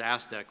he was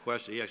asked that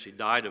question. He actually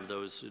died of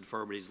those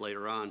infirmities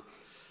later on.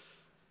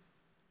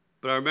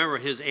 But I remember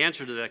his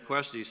answer to that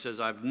question. He says,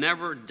 I've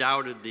never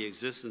doubted the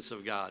existence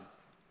of God,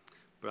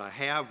 but I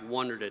have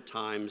wondered at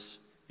times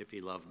if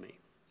he loved me.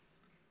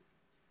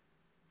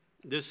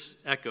 This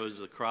echoes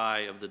the cry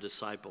of the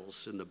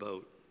disciples in the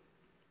boat,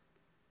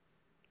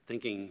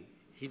 thinking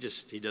he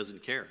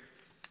doesn't care.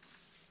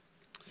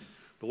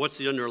 But what's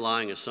the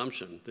underlying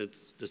assumption?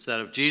 It's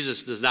that if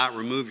Jesus does not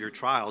remove your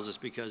trials, it's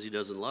because he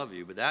doesn't love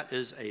you. But that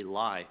is a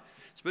lie.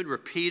 It's been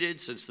repeated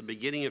since the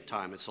beginning of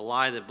time. It's a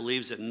lie that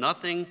believes that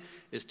nothing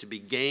is to be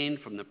gained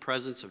from the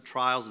presence of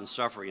trials and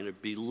suffering, and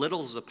it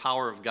belittles the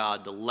power of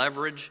God to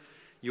leverage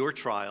your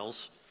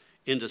trials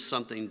into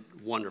something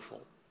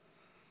wonderful.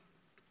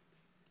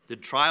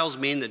 Did trials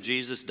mean that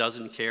Jesus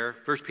doesn't care?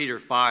 1 Peter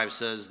 5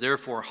 says,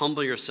 therefore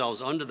humble yourselves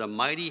under the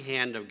mighty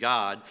hand of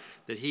God,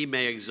 that he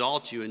may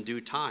exalt you in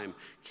due time,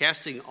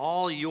 casting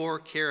all your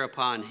care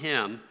upon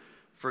him,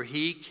 for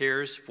he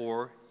cares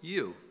for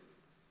you.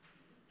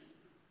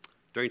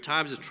 During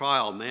times of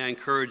trial, may I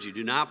encourage you,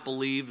 do not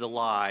believe the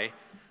lie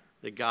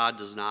that God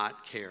does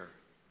not care.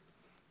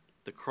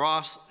 The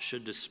cross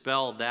should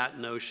dispel that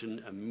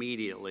notion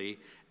immediately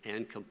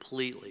and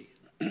completely.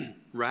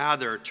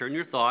 Rather, turn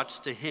your thoughts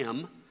to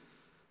him,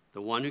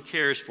 the one who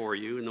cares for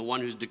you and the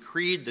one who's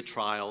decreed the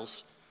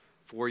trials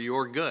for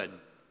your good.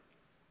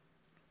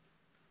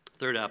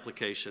 Third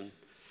application.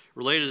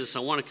 Related to this, I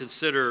want to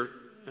consider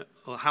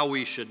how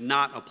we should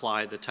not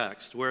apply the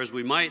text. Whereas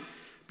we might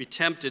be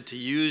tempted to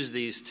use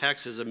these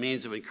texts as a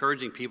means of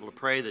encouraging people to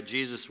pray that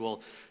Jesus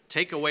will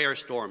take away our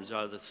storms.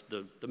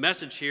 The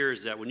message here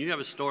is that when you have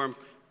a storm,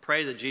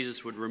 pray that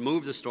Jesus would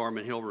remove the storm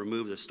and he'll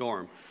remove the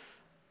storm.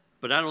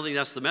 But I don't think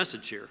that's the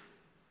message here.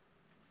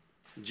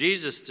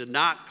 Jesus did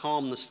not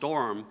calm the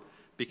storm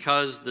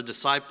because the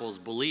disciples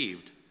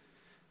believed.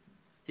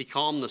 He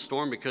calmed the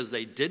storm because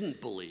they didn't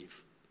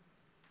believe.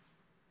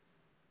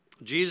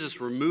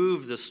 Jesus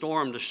removed the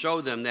storm to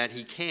show them that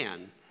he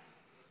can,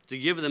 to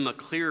give them a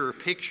clearer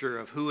picture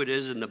of who it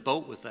is in the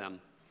boat with them.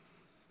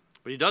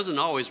 But he doesn't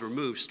always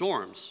remove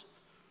storms.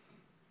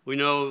 We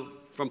know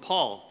from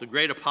Paul, the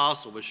great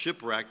apostle, was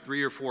shipwrecked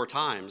 3 or 4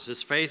 times.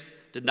 His faith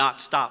did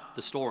not stop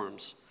the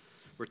storms.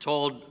 We're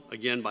told,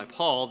 again by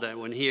Paul, that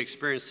when he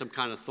experienced some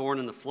kind of thorn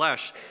in the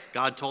flesh,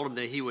 God told him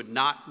that he would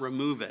not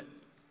remove it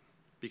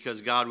because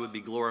God would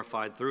be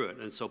glorified through it.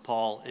 And so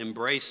Paul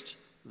embraced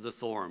the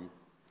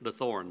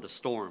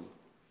storm.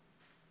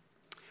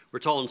 We're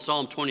told in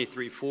Psalm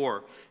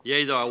 23:4,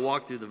 yea, though I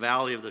walk through the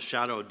valley of the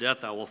shadow of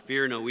death, I will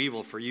fear no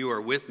evil, for you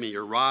are with me.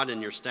 Your rod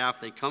and your staff,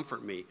 they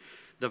comfort me.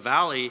 The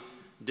valley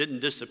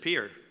didn't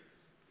disappear.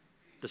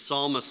 The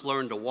psalmist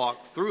learned to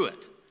walk through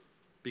it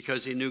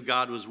because he knew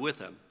God was with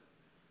him.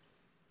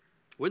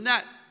 Wouldn't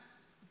that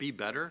be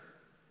better?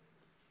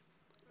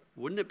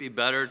 Wouldn't it be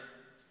better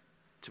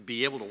to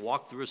be able to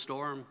walk through a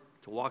storm,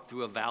 to walk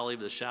through a valley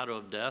of the shadow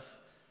of death,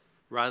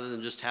 rather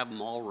than just have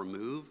them all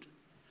removed?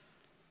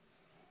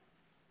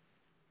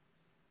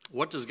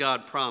 What does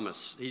God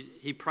promise?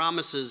 He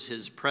promises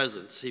his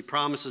presence. He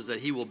promises that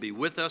he will be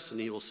with us and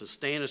he will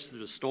sustain us through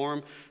the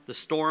storm. The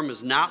storm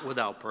is not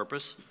without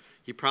purpose.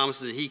 He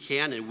promises that he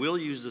can and will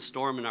use the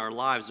storm in our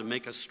lives to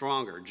make us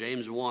stronger.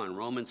 James 1,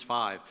 Romans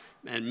 5,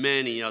 and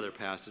many other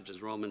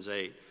passages, Romans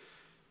 8.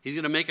 He's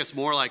going to make us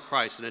more like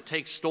Christ, and it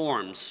takes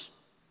storms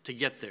to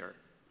get there.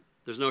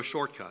 There's no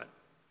shortcut.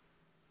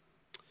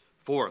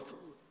 Fourth,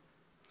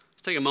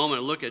 let's take a moment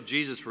and look at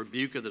Jesus'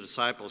 rebuke of the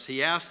disciples.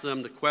 He asked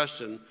them the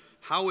question,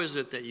 how is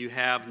it that you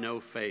have no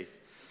faith?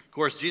 Of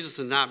course, Jesus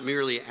is not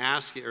merely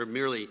asking, or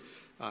merely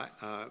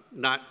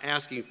not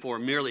asking for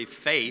merely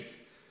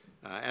faith,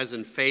 as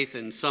in faith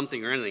in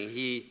something or anything.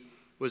 He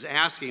was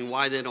asking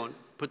why they don't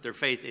put their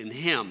faith in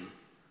him.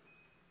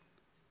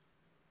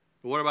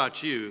 What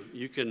about you?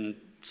 You can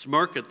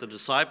smirk at the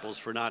disciples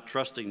for not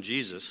trusting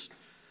Jesus,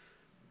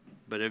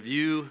 but if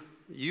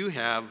you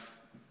have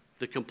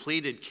the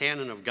completed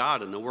canon of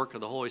God and the work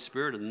of the Holy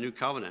Spirit in the new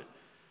covenant,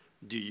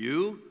 do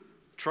you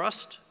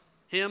trust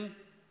him?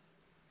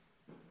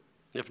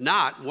 If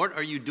not, what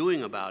are you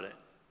doing about it?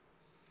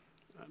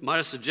 Might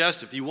I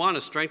suggest, if you want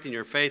to strengthen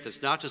your faith,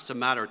 it's not just a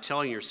matter of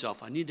telling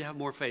yourself, I need to have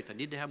more faith, I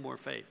need to have more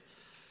faith.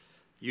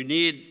 You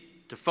need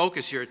to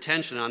focus your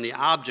attention on the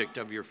object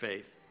of your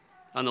faith,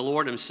 on the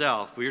Lord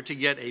himself. We are to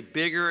get a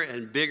bigger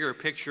and bigger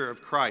picture of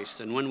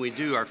Christ, and when we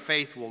do, our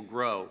faith will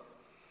grow.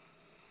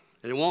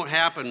 And it won't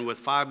happen with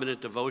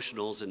 5-minute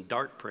devotionals and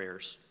dart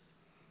prayers.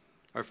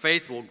 Our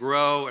faith will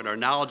grow and our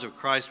knowledge of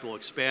Christ will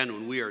expand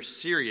when we are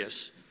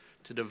serious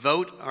to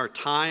devote our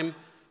time,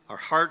 our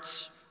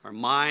hearts, our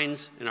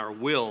minds, and our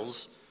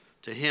wills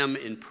to him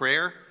in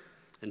prayer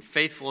and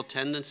faithful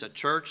attendance at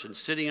church and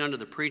sitting under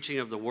the preaching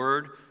of the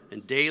word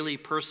and daily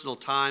personal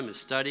time and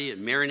study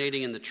and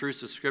marinating in the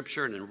truths of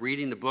Scripture and in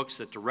reading the books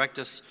that direct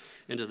us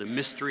into the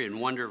mystery and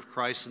wonder of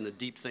Christ and the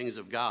deep things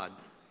of God.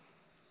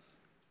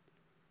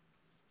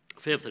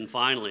 Fifth and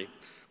finally,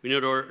 we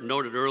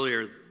noted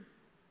earlier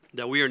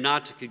that we are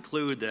not to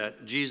conclude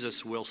that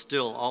Jesus will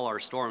still all our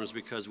storms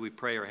because we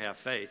pray or have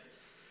faith.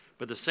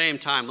 But at the same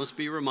time, let's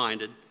be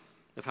reminded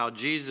of how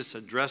Jesus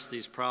addressed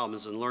these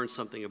problems and learn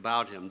something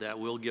about him that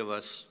will give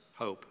us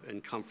hope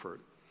and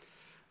comfort.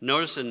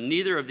 Notice in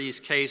neither of these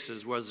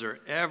cases was there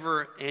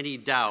ever any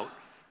doubt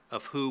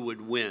of who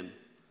would win.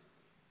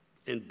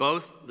 In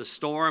both the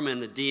storm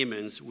and the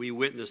demons, we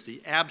witness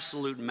the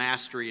absolute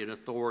mastery and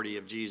authority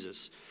of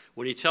Jesus.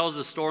 When he tells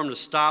the storm to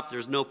stop,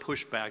 there's no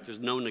pushback, there's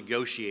no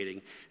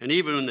negotiating. And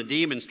even when the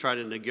demons try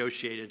to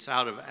negotiate, it's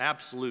out of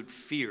absolute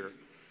fear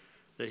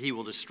that he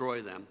will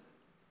destroy them.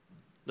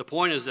 The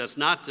point is that's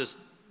not just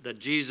that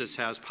Jesus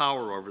has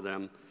power over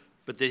them,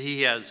 but that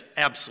he has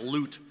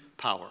absolute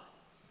power.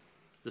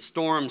 The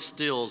storm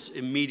stills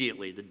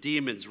immediately. The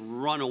demons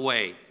run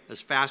away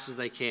as fast as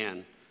they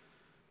can.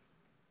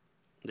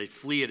 They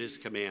flee at his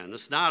command.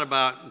 It's not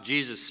about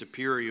Jesus'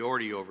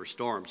 superiority over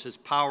storms. His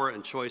power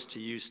and choice to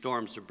use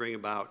storms to bring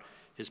about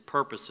his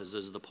purposes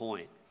is the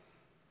point.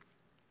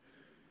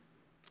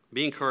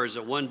 Be encouraged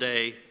that one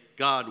day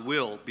God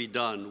will be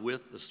done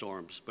with the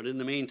storms. But in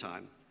the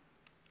meantime,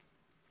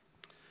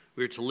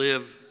 we are to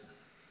live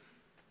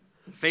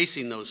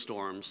facing those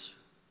storms,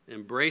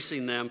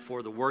 embracing them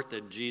for the work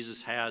that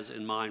Jesus has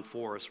in mind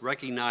for us,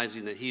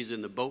 recognizing that he's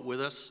in the boat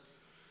with us,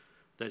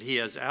 that he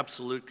has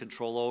absolute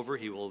control over.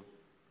 He will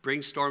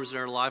bring storms in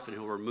our life, and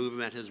he'll remove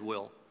them at his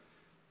will,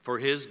 for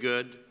his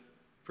good,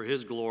 for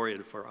his glory,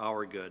 and for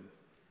our good.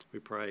 We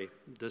pray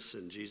this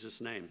in Jesus'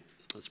 name.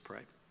 Let's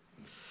pray.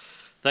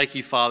 Thank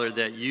you, Father,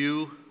 that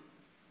you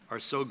are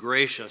so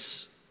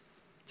gracious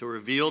to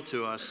reveal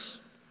to us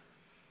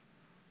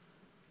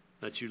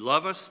that you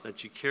love us,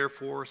 that you care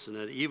for us, and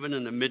that even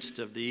in the midst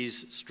of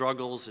these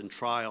struggles and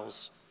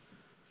trials,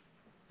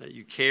 that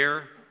you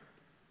care,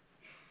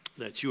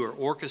 that you are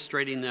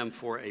orchestrating them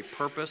for a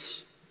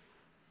purpose,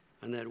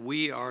 and that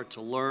we are to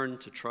learn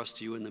to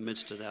trust you in the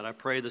midst of that. I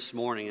pray this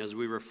morning as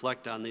we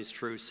reflect on these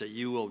truths that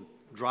you will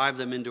drive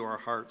them into our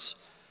hearts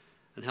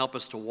and help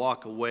us to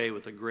walk away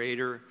with a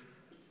greater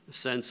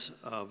sense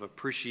of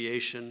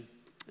appreciation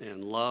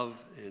and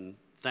love and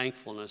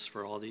thankfulness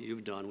for all that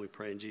you've done. We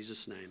pray in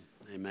Jesus' name.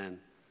 Amen.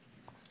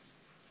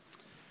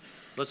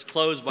 Let's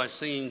close by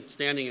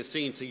standing and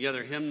singing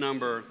together hymn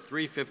number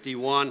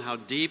 351, How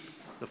Deep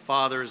the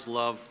Father's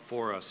Love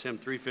for Us. Hymn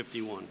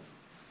 351.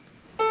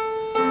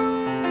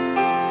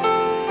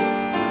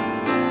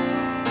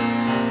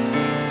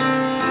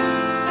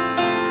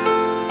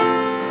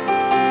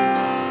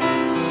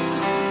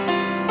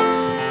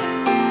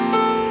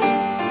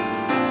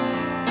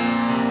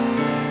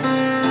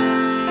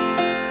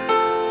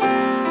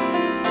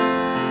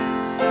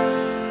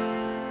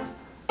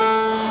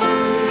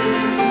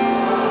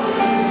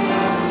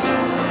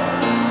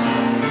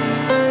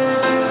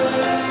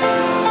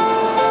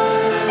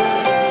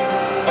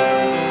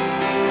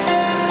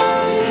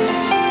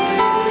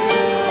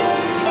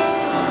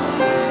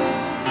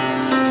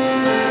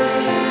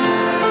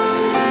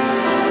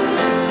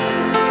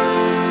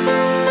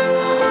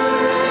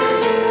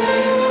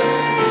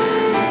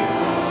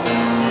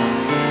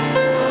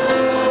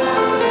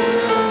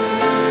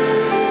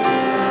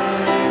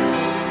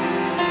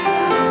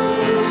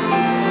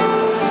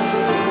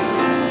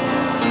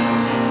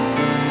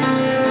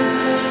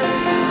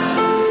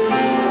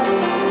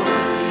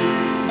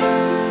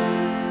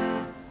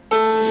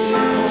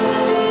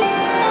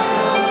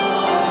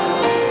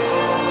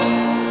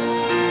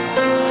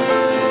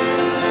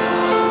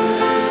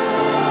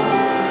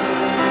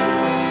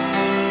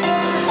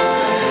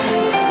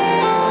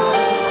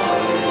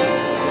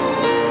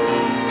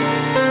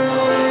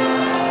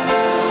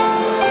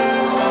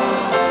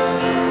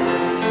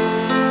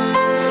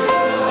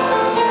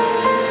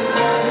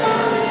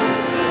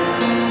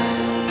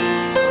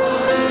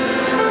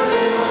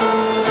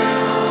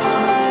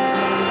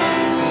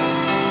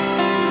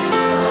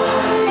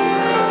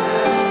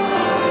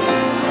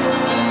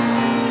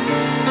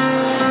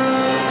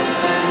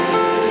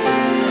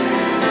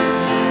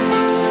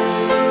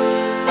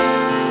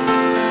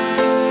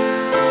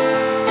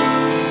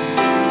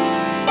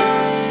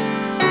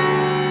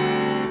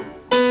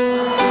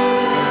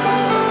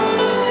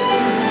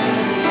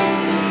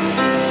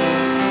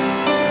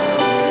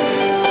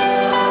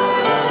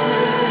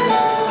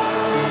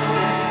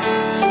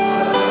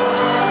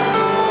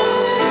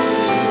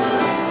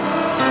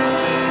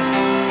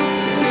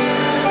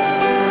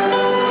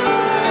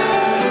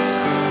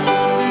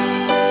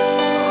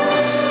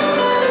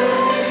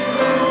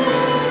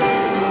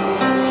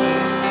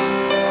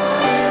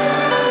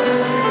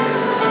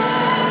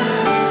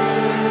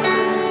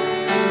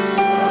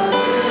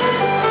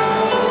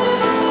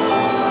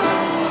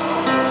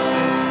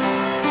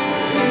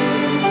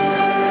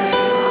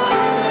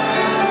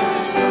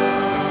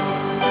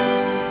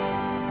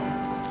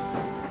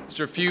 Just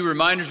a few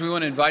reminders. We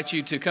want to invite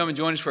you to come and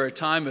join us for a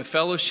time of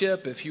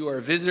fellowship. If you are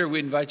a visitor, we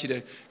invite you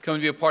to come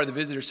and be a part of the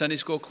Visitor Sunday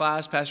School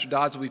class. Pastor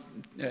Dodds will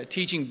be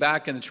teaching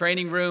back in the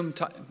training room,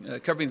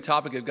 covering the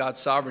topic of God's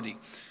sovereignty.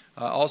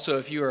 Also,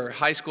 if you are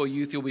high school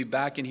youth, you'll be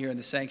back in here in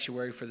the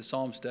sanctuary for the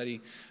Psalm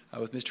study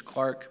with Mr.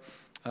 Clark.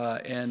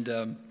 And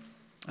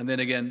then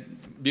again,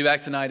 be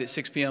back tonight at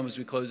 6 p.m. as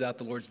we close out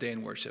the Lord's Day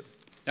in worship.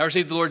 Now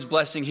receive the Lord's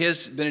blessing,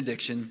 his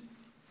benediction.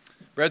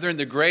 Brethren,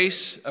 the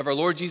grace of our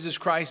Lord Jesus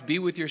Christ be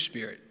with your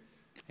spirit.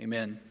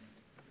 Amen.